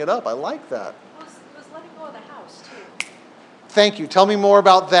summing it up. I like that. It was letting go of the house, too. Thank you. Tell me more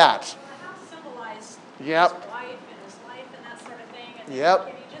about that. So the house symbolized Yep. his wife and his life and that sort of thing. And Yep.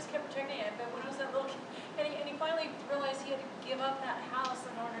 And he just kept protecting it. But when it was that little kid, and he finally realized he had to give up that house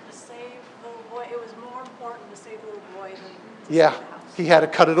in order to save the little boy. It was more important to save the little boy than to Yeah. save the house. He had to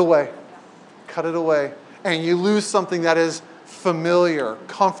cut it away. Cut it away. And you lose something that is familiar,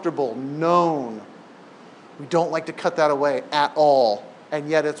 comfortable, known. We don't like to cut that away at all. And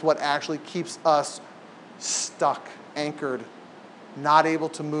yet it's what actually keeps us stuck, anchored, not able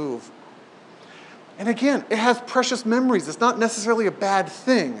to move. And again, it has precious memories. It's not necessarily a bad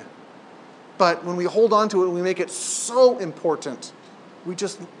thing. But when we hold on to it and we make it so important, we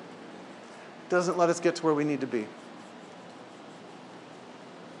just doesn't let us get to where we need to be.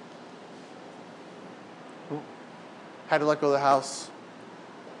 Had to let go of the house.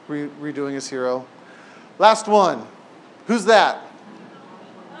 Redoing his hero. Last one. Who's that?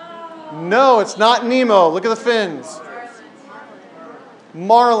 No, it's not Nemo. Look at the fins.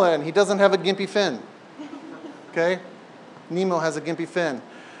 Marlin. He doesn't have a gimpy fin. Okay? Nemo has a gimpy fin.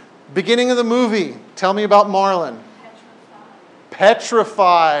 Beginning of the movie. Tell me about Marlin.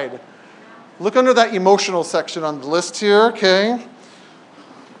 Petrified. Look under that emotional section on the list here. Okay.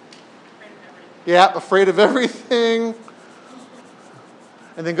 Yeah, afraid of everything.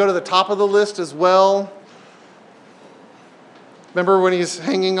 And then go to the top of the list as well. Remember when he's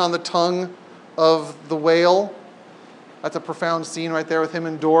hanging on the tongue of the whale? That's a profound scene right there with him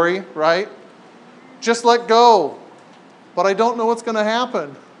and Dory, right? Just let go. But I don't know what's going to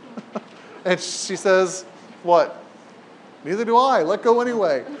happen. And she says, what? Neither do I. Let go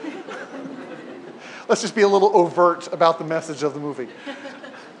anyway. Let's just be a little overt about the message of the movie.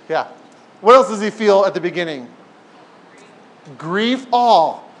 Yeah. What else does he feel at the beginning? Grief.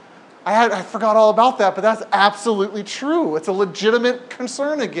 Oh, I forgot all about that, but that's absolutely true. It's a legitimate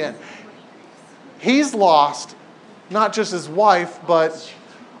concern again. He's lost not just his wife, but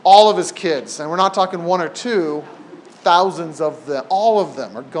all of his kids. And we're not talking one or two, thousands of them. All of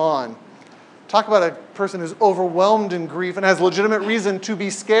them are gone. Talk about a person who's overwhelmed in grief and has legitimate reason to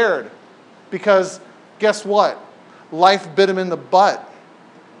be scared. Because guess what? Life bit him in the butt.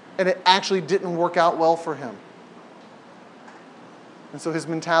 And it actually didn't work out well for him. And so his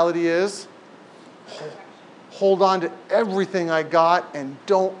mentality is, hold on to everything I got and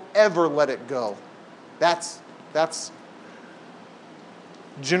don't ever let it go. That's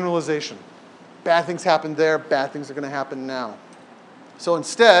generalization. Bad things happened there, bad things are going to happen now. So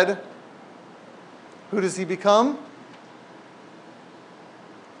instead, who does he become?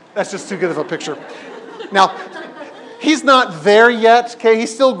 That's just too good of a picture. Now, he's not there yet, okay?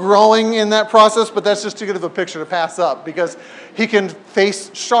 He's still growing in that process, but that's just too good of a picture to pass up because he can face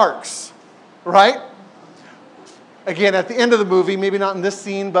sharks, right? Again, at the end of the movie, maybe not in this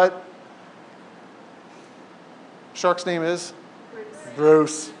scene, but shark's name is?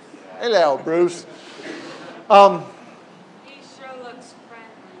 Bruce. Hello, Bruce. He sure looks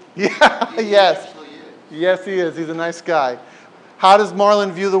friendly. Yeah, yes. Actually is. Yes, he is. He's a nice guy. How does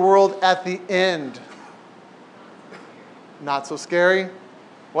Marlon view the world at the end? Not so scary.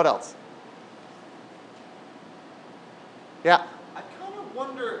 What else? Yeah. I kind of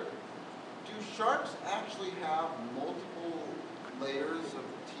wonder, do sharks actually have multiple layers of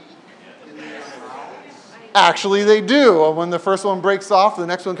teeth in their mouths? Actually, they do. When the first one breaks off, the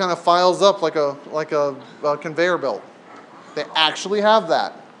next one kind of files up like a conveyor belt. They actually have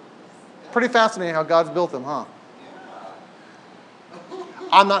that. Pretty fascinating how God's built them, huh?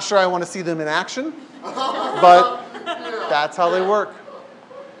 I'm not sure I want to see them in action, but that's how they work.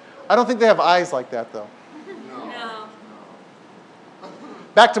 I don't think they have eyes like that, though. No.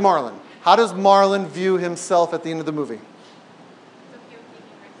 Back to Marlon. How does Marlon view himself at the end of the movie?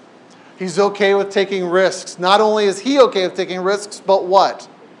 He's okay with taking risks. Not only is he okay with taking risks, but what?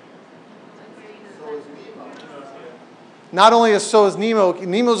 So is Nemo. Not only is so is Nemo.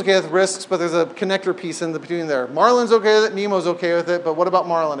 Nemo's okay with risks, but there's a connector piece in between there. Marlon's okay with it. Nemo's okay with it. But what about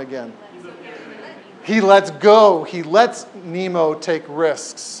Marlon again? He lets go. He lets Nemo take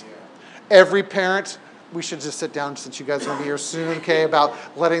risks. Every parent, we should just sit down since you guys are going to be here soon, okay, about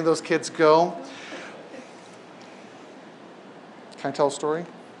letting those kids go. Can I tell a story?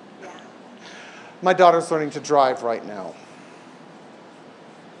 My daughter's learning to drive right now.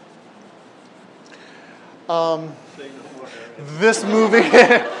 This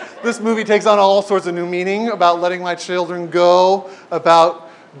movie takes on all sorts of new meaning about letting my children go, about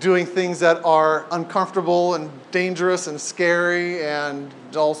doing things that are uncomfortable and dangerous and scary and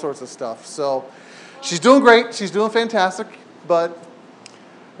all sorts of stuff. So she's doing great. She's doing fantastic. But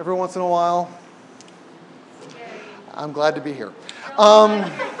every once in a while, I'm glad to be here.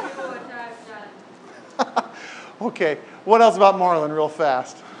 Okay. What else about Marlon real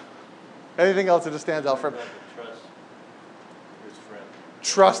fast? Anything else that just stands out for him? Trust his friend.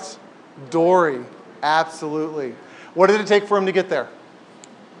 Trust Dory. Absolutely. What did it take for him to get there?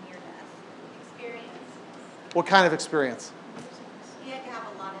 Experience. What kind of experience? He had to have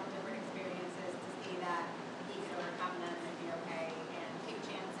a lot of different experiences to see that he could overcome them and be okay and take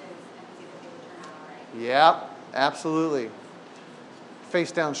chances and see that they would turn out all right. Yep, absolutely.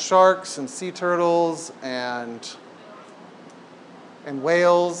 Face down sharks and sea turtles and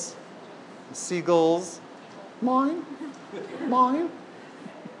whales and seagulls. Mine. Mine.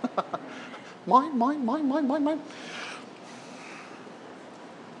 Mine.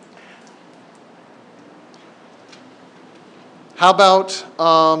 How about,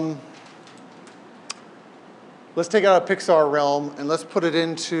 let's take it out of Pixar realm and let's put it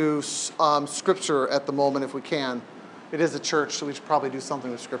into Scripture at the moment if we can. It is a church, so we should probably do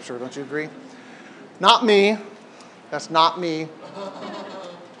something with Scripture. Don't you agree? Not me. That's not me.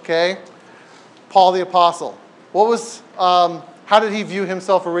 Okay? Paul the Apostle. What was, how did he view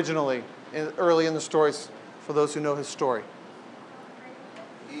himself originally, early in the stories, for those who know his story?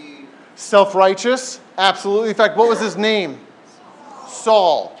 Self-righteous? Absolutely. In fact, what was his name?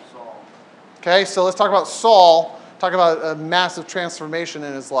 Saul. Okay, so let's talk about Saul. Talk about a massive transformation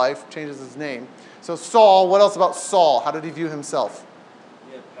in his life. Changes his name. So Saul, what else about Saul? How did he view himself?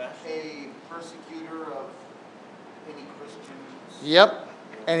 A persecutor of any Christians. Yep.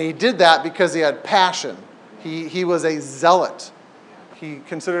 And he did that because he had passion. He was a zealot. He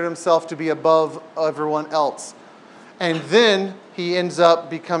considered himself to be above everyone else. And then he ends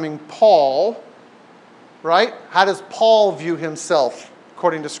up becoming Paul, right? How does Paul view himself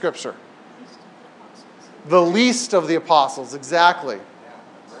according to Scripture? The least of the apostles, exactly.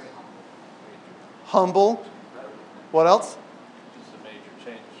 Humble. What else? Just a major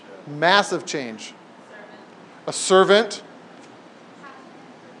change. Massive change. A servant.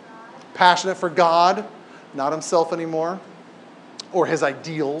 Passionate for God, not himself anymore, or his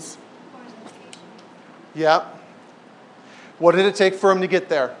ideals. Yep. What did it take for him to get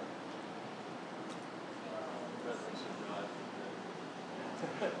there?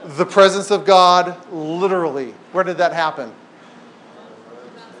 The presence of God, literally. Where did that happen?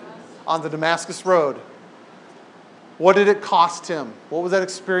 On the Damascus Road. What did it cost him? What was that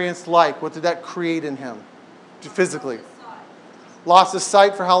experience like? What did that create in him physically? Lost his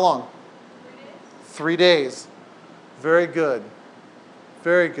sight for how long? 3 days. Very good.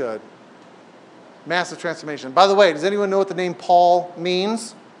 Very good. Massive transformation. By the way, does anyone know what the name Paul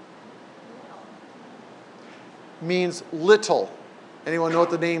means? Means little. Anyone know what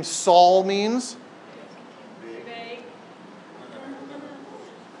the name Saul means?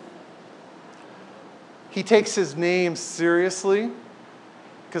 He takes his name seriously,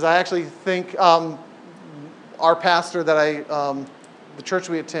 because I actually think our pastor that the church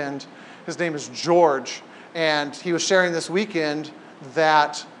we attend, his name is George, and he was sharing this weekend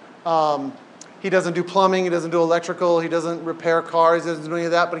that He doesn't do plumbing, he doesn't do electrical, he doesn't repair cars, he doesn't do any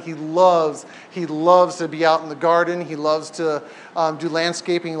of that, but he loves to be out in the garden, he loves to do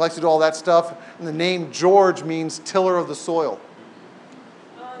landscaping, he likes to do all that stuff. And the name George means tiller of the soil.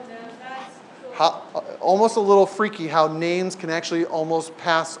 Oh, no, that's cool. Almost a little freaky how names can actually almost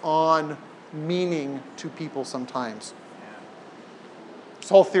pass on meaning to people sometimes.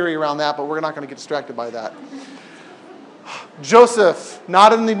 There's a whole theory around that, but we're not going to get distracted by that. Joseph,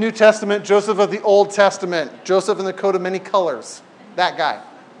 not in the New Testament, Joseph of the Old Testament. Joseph in the coat of many colors. That guy.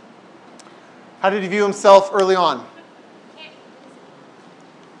 How did he view himself early on?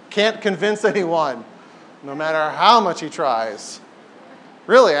 Can't convince anyone, no matter how much he tries.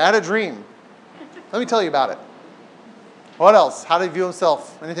 Really, I had a dream. Let me tell you about it. What else? How did he view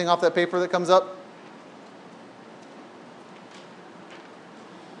himself? Anything off that paper that comes up?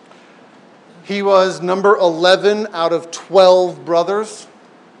 He was number 11 out of 12 brothers.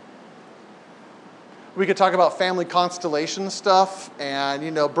 We could talk about family constellation stuff and,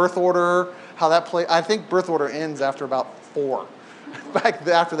 birth order, how that plays. I think birth order ends after about 4.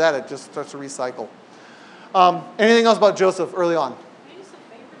 After that, it just starts to recycle. Anything else about Joseph early on? He's the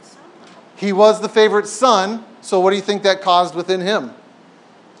favorite son. He was the favorite son, so what do you think that caused within him?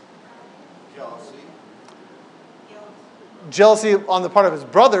 Jealousy. Jealousy on the part of his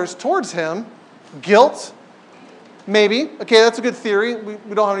brothers towards him. Guilt. Maybe. Okay, that's a good theory.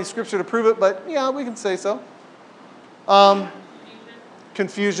 We don't have any scripture to prove it, but yeah, we can say so.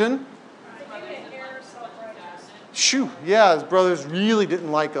 Confusion. Maybe an inner self-righteous. Shoo. Yeah, his brothers really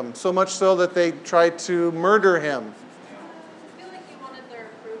didn't like him. So much so that they tried to murder him. I feel like he wanted their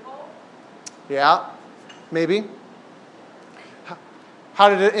approval. Yeah, maybe. How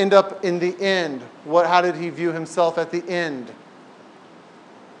did it end up in the end? How did he view himself at the end?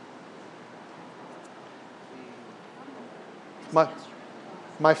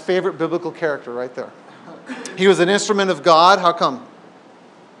 My favorite biblical character right there. He was an instrument of God. How come?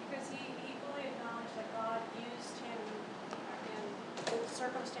 Because he fully acknowledged that God used him in the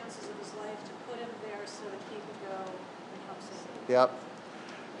circumstances of his life to put him there so that he could go and help save them. Yep.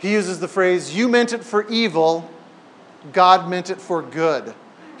 He uses the phrase, you meant it for evil, God meant it for good.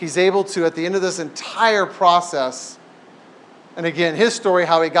 He's able to, at the end of this entire process, and again, his story,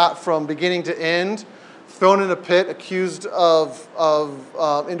 how he got from beginning to end, thrown in a pit, accused of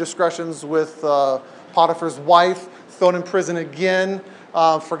indiscretions with Potiphar's wife, thrown in prison again,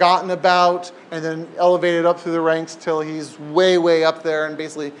 forgotten about, and then elevated up through the ranks till he's way, way up there and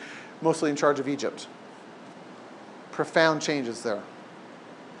basically mostly in charge of Egypt. Profound changes there.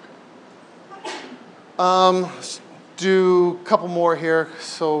 Do a couple more here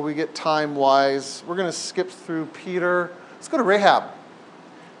so we get time-wise. We're going to skip through Peter. Let's go to Rahab.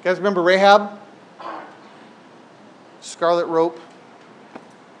 You guys remember Rahab? Scarlet rope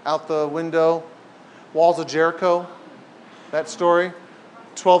out the window. Walls of Jericho. That story.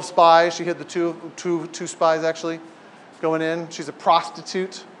 12 spies. She hid the two spies actually going in. She's a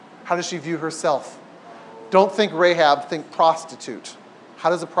prostitute. How does she view herself? Don't think Rahab, think prostitute.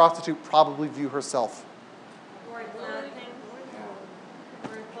 How does a prostitute probably view herself? Worth nothing.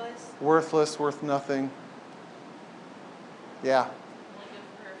 Worthless. Worthless, worth nothing. Yeah. Only good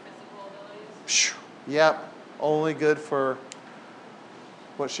for her physical abilities. Phew. Yep. Only good for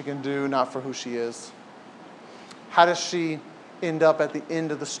what she can do, not for who she is. How does she end up at the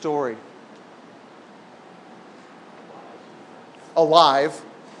end of the story? Alive.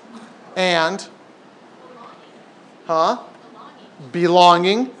 And?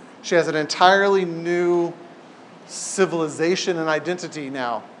 Belonging. She has an entirely new civilization and identity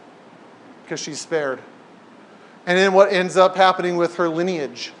now because she's spared. And then what ends up happening with her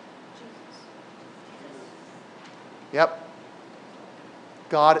lineage? Yep.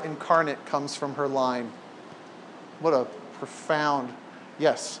 God incarnate comes from her line. What a profound,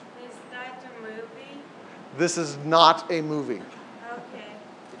 yes. Is that a movie? This is not a movie. Okay.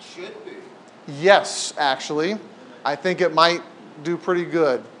 It should be. Yes, actually. I think it might do pretty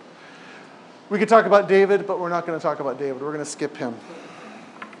good. We could talk about David, but we're not going to talk about David. We're going to skip him.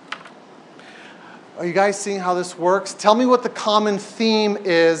 Are you guys seeing how this works? Tell me what the common theme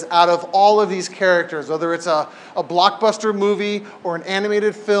is out of all of these characters, whether it's a blockbuster movie or an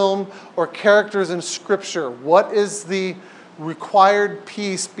animated film or characters in Scripture. What is the required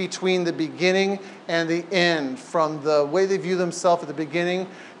piece between the beginning and the end, from the way they view themselves at the beginning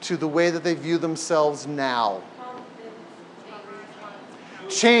to the way that they view themselves now?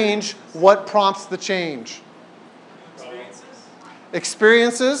 Change. What prompts the change?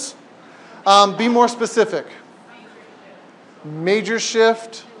 Experiences. Be more specific. Major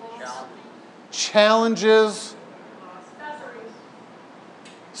shift. Challenges.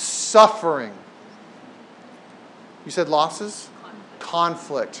 Suffering. You said losses?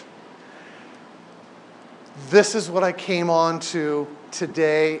 Conflict. This is what I came on to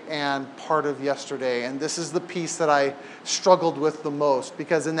today and part of yesterday. And this is the piece that I struggled with the most.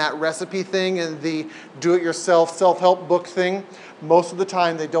 Because in that recipe thing and the do-it-yourself self-help book thing, most of the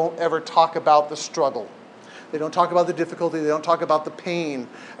time they don't ever talk about the struggle. They don't talk about the difficulty. They don't talk about the pain.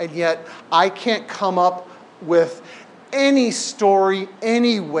 And yet I can't come up with any story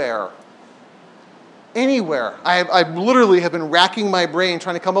anywhere. I literally have been racking my brain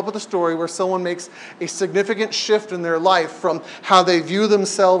trying to come up with a story where someone makes a significant shift in their life from how they view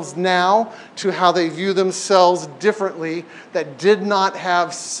themselves now to how they view themselves differently that did not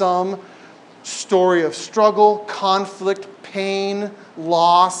have some story of struggle, conflict, pain,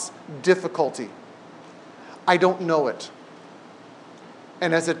 loss, difficulty. I don't know it.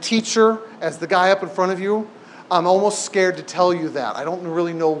 And as a teacher, as the guy up in front of you, I'm almost scared to tell you that. I don't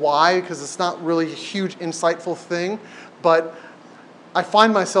really know why, because it's not really a huge, insightful thing. But I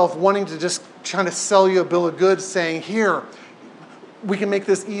find myself wanting to just trying to sell you a bill of goods saying, here, we can make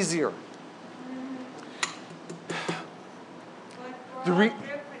this easier. But we're all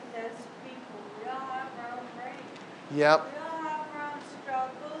different as people. We all have our own brain. Yep. We all have our own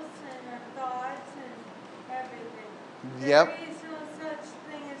struggles and our thoughts and everything. Yep. There is no such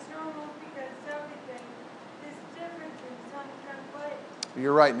thing as normal because everything is different in some kind of way.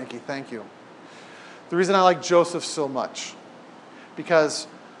 You're right, Nikki. Thank you. The reason I like Joseph so much, because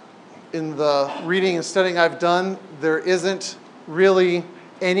in the reading and studying I've done, there isn't really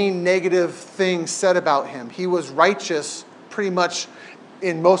any negative thing said about him. He was righteous pretty much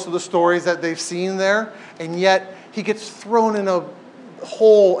in most of the stories that they've seen there, and yet he gets thrown in a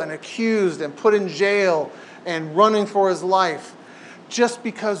hole and accused and put in jail and running for his life. Just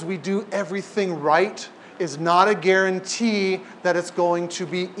because we do everything right is not a guarantee that it's going to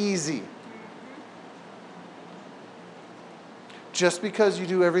be easy. Just because you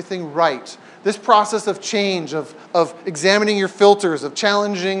do everything right. This process of change, of examining your filters, of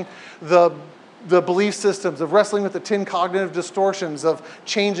challenging the belief systems, of wrestling with the 10 cognitive distortions, of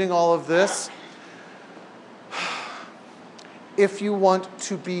changing all of this. If you want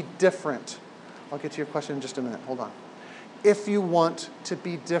to be different, I'll get to your question in just a minute. Hold on. If you want to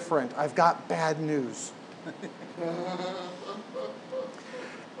be different, I've got bad news.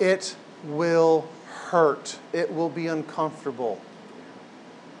 It will hurt. It will be uncomfortable.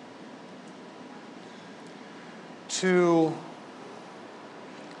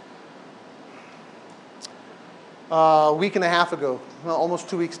 A week and a half ago, well, almost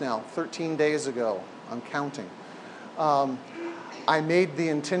 2 weeks now, 13 days ago, I'm counting, I made the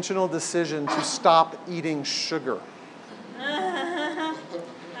intentional decision to stop eating sugar.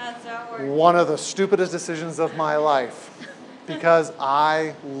 That's not working. One of the stupidest decisions of my life, because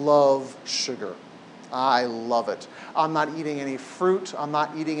I love sugar. I love it. I'm not eating any fruit. I'm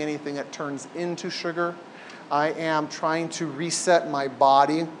not eating anything that turns into sugar. I am trying to reset my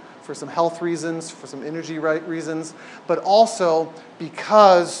body for some health reasons, for some energy reasons, but also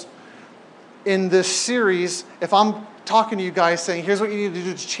because in this series, if I'm talking to you guys saying, here's what you need to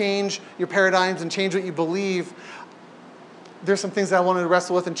do to change your paradigms and change what you believe, there's some things that I wanted to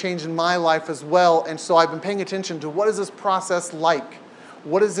wrestle with and change in my life as well. And so I've been paying attention to what is this process like?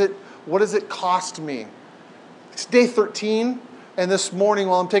 What does it cost me? It's day 13, and this morning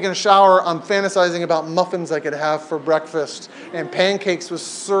while I'm taking a shower, I'm fantasizing about muffins I could have for breakfast and pancakes with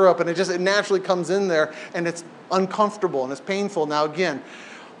syrup, and it naturally comes in there, and it's uncomfortable and it's painful. Now again,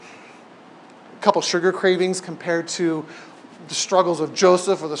 a couple sugar cravings compared to the struggles of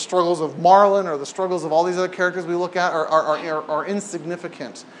Joseph or the struggles of Marlon or the struggles of all these other characters we look at are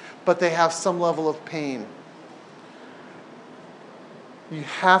insignificant, but they have some level of pain. You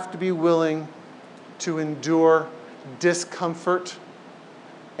have to be willing to endure discomfort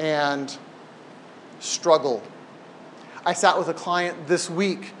and struggle. I sat with a client this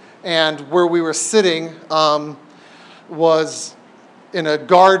week, and where we were sitting was in a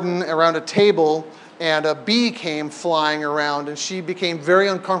garden around a table, and a bee came flying around, and she became very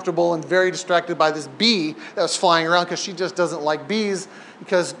uncomfortable and very distracted by this bee that was flying around because she just doesn't like bees,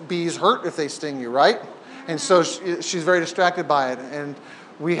 because bees hurt if they sting you, right? And so she's very distracted by it. And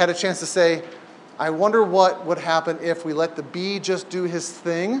we had a chance to say, I wonder what would happen if we let the bee just do his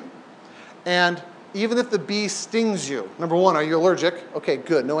thing. And even if the bee stings you, number one, are you allergic? Okay,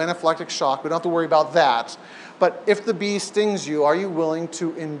 good. No anaphylactic shock. We don't have to worry about that. But if the bee stings you, are you willing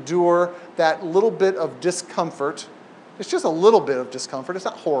to endure that little bit of discomfort? It's just a little bit of discomfort. It's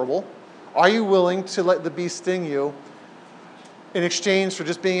not horrible. Are you willing to let the bee sting you in exchange for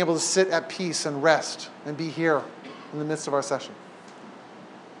just being able to sit at peace and rest and be here in the midst of our session?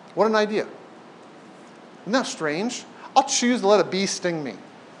 What an idea. Isn't that strange? I'll choose to let a bee sting me.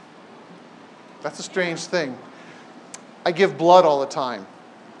 That's a strange thing. I give blood all the time.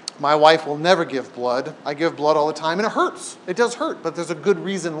 My wife will never give blood. I give blood all the time, and it hurts. It does hurt, but there's a good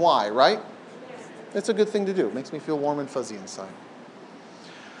reason why, right? It's a good thing to do. It makes me feel warm and fuzzy inside.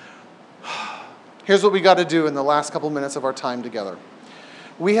 Here's what we got to do in the last couple minutes of our time together.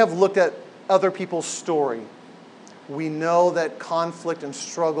 We have looked at other people's story. We know that conflict and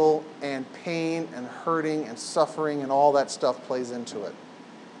struggle and pain and hurting and suffering and all that stuff plays into it,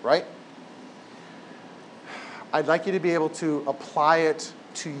 right? I'd like you to be able to apply it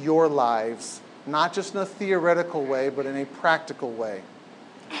to your lives, not just in a theoretical way, but in a practical way.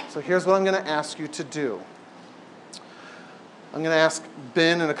 So here's what I'm going to ask you to do. I'm going to ask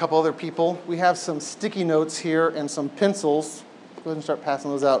Ben and a couple other people. We have some sticky notes here and some pencils. Go ahead and start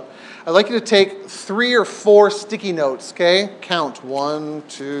passing those out. I'd like you to take 3 or 4 sticky notes, okay? Count 1,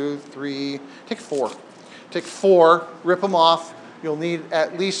 2, 3. Take 4. Take 4, rip them off. You'll need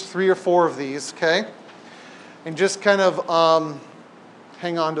at least 3 or 4 of these, okay? And just kind of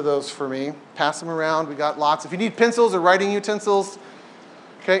hang on to those for me. Pass them around. We got lots. If you need pencils or writing utensils,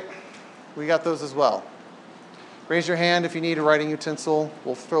 okay, we got those as well. Raise your hand if you need a writing utensil.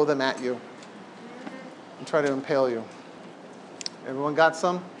 We'll throw them at you and try to impale you. Everyone got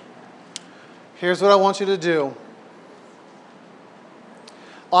some? Here's what I want you to do.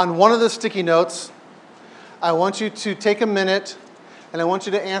 On one of the sticky notes, I want you to take a minute and I want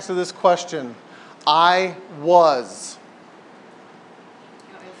you to answer this question. I was.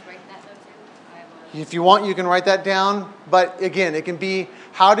 You want me to write that though too? If you want, you can write that down. But again, it can be,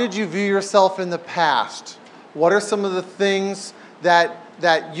 how did you view yourself in the past? What are some of the things that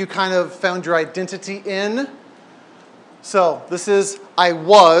you kind of found your identity in? So this is I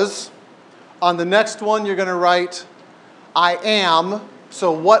was. On the next one, you're going to write I am.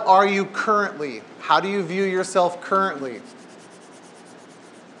 So what are you currently? How do you view yourself currently?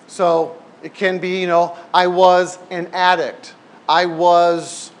 So it can be, I was an addict. I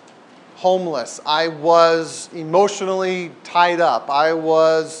was homeless. I was emotionally tied up. I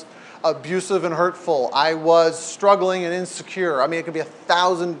was abusive and hurtful. I was struggling and insecure. I mean, it could be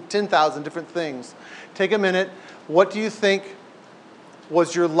 1,000, 10,000 different things. Take a minute. What do you think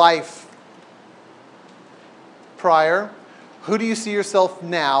was your life prior? Who do you see yourself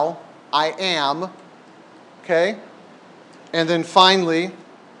now? I am. Okay? And then finally,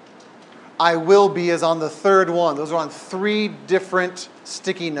 I will be is on the third one. Those are on 3 different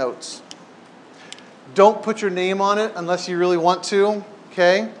sticky notes. Don't put your name on it unless you really want to,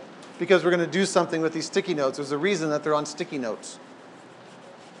 okay? Because we're going to do something with these sticky notes. There's a reason that they're on sticky notes.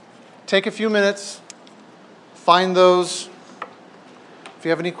 Take a few minutes. Find those. If you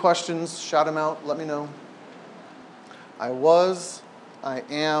have any questions, shout them out. Let me know. I was, I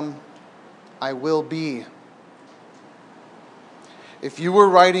am, I will be. If you were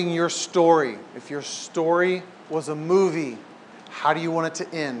writing your story, if your story was a movie, how do you want it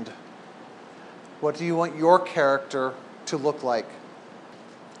to end? What do you want your character to look like?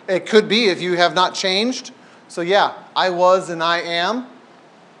 It could be if you have not changed. So yeah, I was and I am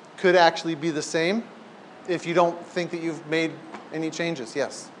could actually be the same if you don't think that you've made any changes.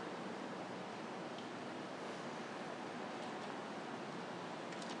 Yes?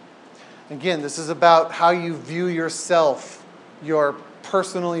 Again, this is about how you view yourself, your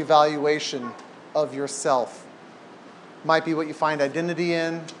personal evaluation of yourself. Might be what you find identity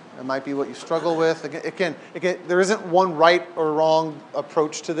in. It might be what you struggle with. Again, there isn't one right or wrong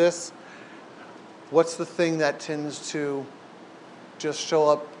approach to this. What's the thing that tends to just show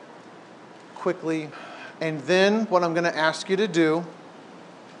up quickly? And then what I'm going to ask you to do,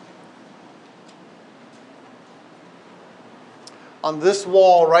 on this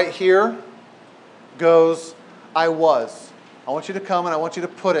wall right here goes, I was. I want you to come and I want you to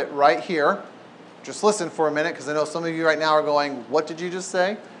put it right here. Just listen for a minute because I know some of you right now are going, what did you just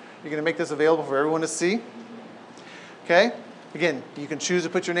say? You're going to make this available for everyone to see. Okay? Again, you can choose to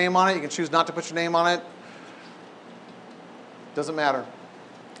put your name on it. You can choose not to put your name on it. Doesn't matter.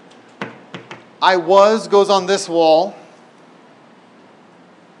 I was goes on this wall.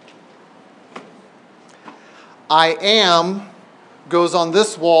 I am goes on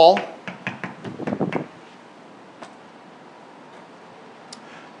this wall.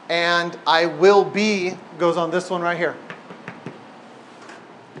 And I will be goes on this one right here.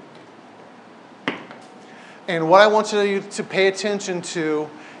 And what I want you to pay attention to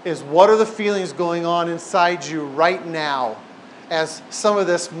is what are the feelings going on inside you right now as some of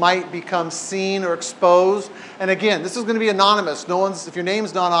this might become seen or exposed. And again, this is going to be anonymous. If your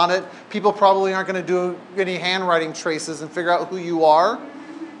name's not on it, people probably aren't going to do any handwriting traces and figure out who you are.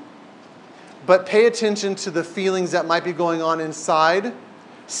 but pay attention to the feelings that might be going on inside.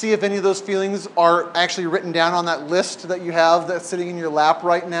 See if any of those feelings are actually written down on that list that you have that's sitting in your lap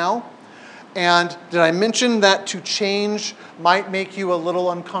right now. And did I mention that to change might make you a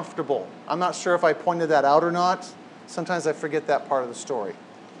little uncomfortable? I'm not sure if I pointed that out or not. Sometimes I forget that part of the story.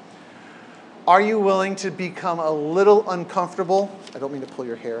 Are you willing to become a little uncomfortable? I don't mean to pull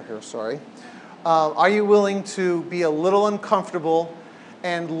your hair here, sorry. Are you willing to be a little uncomfortable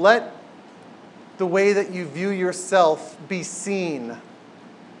and let the way that you view yourself be seen?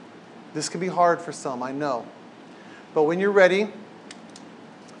 This can be hard for some, I know. But when you're ready,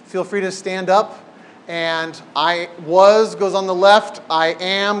 feel free to stand up. And I was goes on the left, I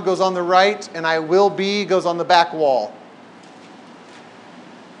am goes on the right, and I will be goes on the back wall.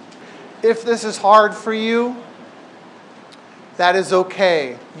 If this is hard for you, that is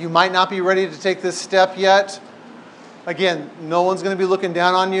okay. You might not be ready to take this step yet. Again, no one's going to be looking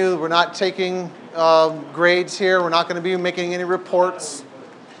down on you. We're not taking grades here. We're not going to be making any reports.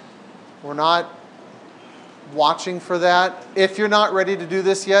 We're not watching for that. If you're not ready to do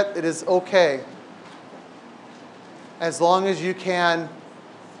this yet, it is okay. As long as you can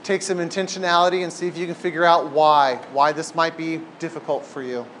take some intentionality and see if you can figure out why this might be difficult for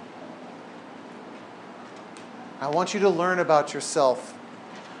you. I want you to learn about yourself.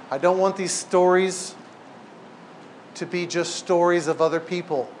 I don't want these stories to be just stories of other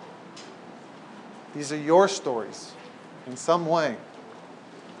people. These are your stories in some way.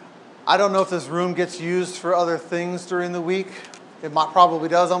 I don't know if this room gets used for other things during the week. It probably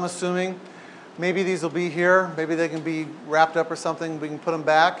does, I'm assuming. Maybe these will be here. Maybe they can be wrapped up or something. We can put them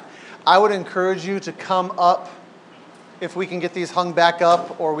back. I would encourage you to come up if we can get these hung back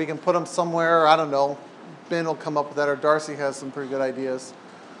up, or we can put them somewhere. I don't know. Ben will come up with that, or Darcy has some pretty good ideas.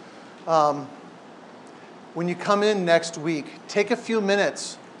 When you come in next week, take a few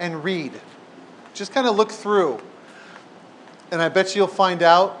minutes and read. Just kind of look through. And I bet you'll find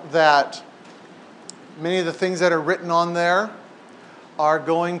out that many of the things that are written on there are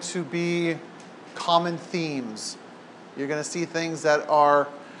going to be common themes. You're going to see things that are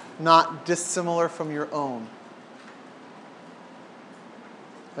not dissimilar from your own.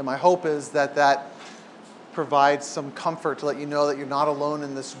 And my hope is that that provides some comfort to let you know that you're not alone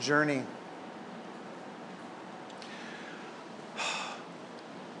in this journey.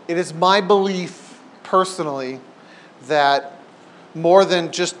 It is my belief, personally, that more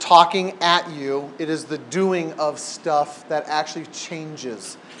than just talking at you, it is the doing of stuff that actually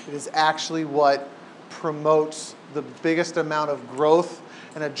changes. It is actually what promotes the biggest amount of growth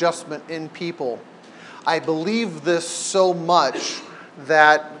and adjustment in people. I believe this so much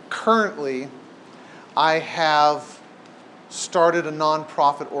that currently I have started a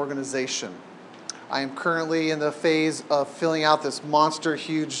nonprofit organization. I am currently in the phase of filling out this monster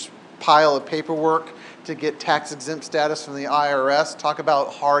huge pile of paperwork to get tax exempt status from the IRS. Talk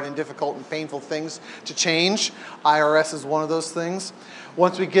about hard and difficult and painful things to change. IRS is one of those things.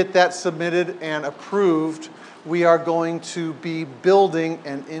 Once we get that submitted and approved, we are going to be building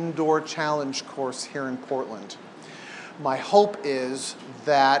an indoor challenge course here in Portland. My hope is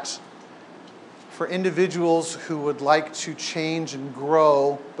that for individuals who would like to change and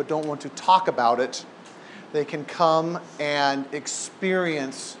grow but don't want to talk about it, they can come and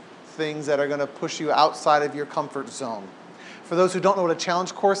experience things that are going to push you outside of your comfort zone. For those who don't know what a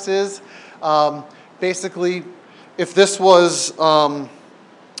challenge course is, basically, if this was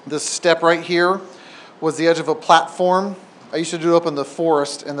this step right here was the edge of a platform. I used to do it up in the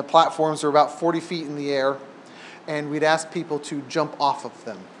forest, and the platforms are about 40 feet in the air, and we'd ask people to jump off of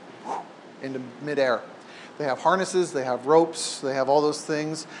them into midair. They have harnesses, they have ropes, they have all those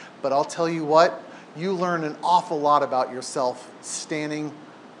things, but I'll tell you what, you learn an awful lot about yourself standing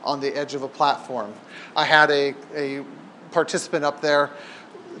on the edge of a platform. I had a participant up there.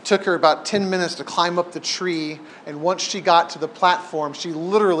 It took her about 10 minutes to climb up the tree, and once she got to the platform, she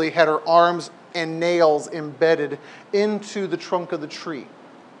literally had her arms and nails embedded into the trunk of the tree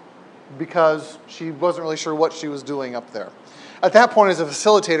because she wasn't really sure what she was doing up there. At that point, as a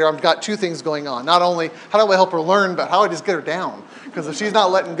facilitator, I've got two things going on. Not only how do I help her learn, but how do I just get her down? Because if she's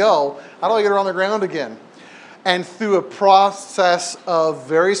not letting go, how do I get her on the ground again? And through a process of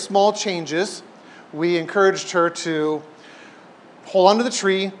very small changes, we encouraged her to hold onto the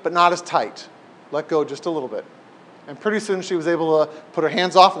tree, but not as tight. Let go just a little bit. And pretty soon she was able to put her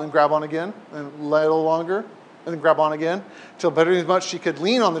hands off and then grab on again, and a little longer, and then grab on again, until very much she could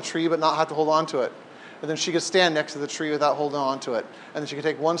lean on the tree but not have to hold on to it. And then she could stand next to the tree without holding on to it. And then she could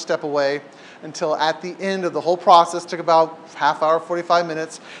take one step away until at the end of the whole process, took about half hour, 45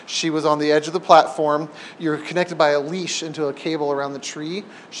 minutes, she was on the edge of the platform. You're connected by a leash into a cable around the tree.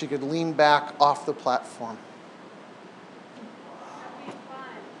 She could lean back off the platform. That'd be fun.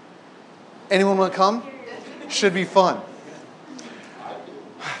 Anyone want to come? Should be fun.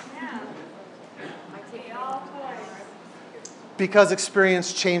 Yeah. Okay, all toys. Because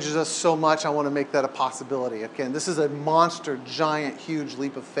experience changes us so much, I want to make that a possibility. Again, this is a monster, giant, huge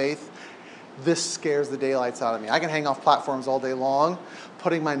leap of faith. This scares the daylights out of me. I can hang off platforms all day long,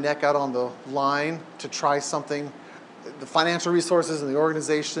 putting my neck out on the line to try something. The financial resources and the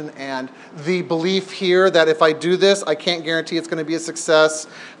organization and the belief here that if I do this, I can't guarantee it's going to be a success.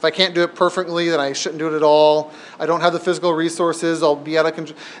 If I can't do it perfectly, then I shouldn't do it at all. I don't have the physical resources. I'll be out of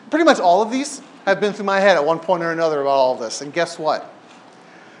control. Pretty much all of these have been through my head at one point or another about all of this. And guess what?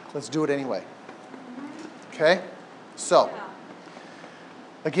 Let's do it anyway. Okay? So,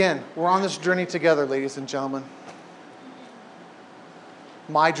 again, we're on this journey together, ladies and gentlemen.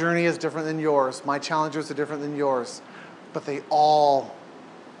 My journey is different than yours. My challenges are different than yours. But we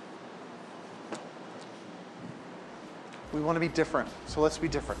want to be different. So let's be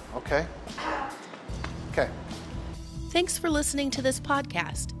different, okay? Okay. Thanks for listening to this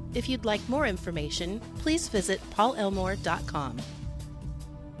podcast. If you'd like more information, please visit paulelmore.com.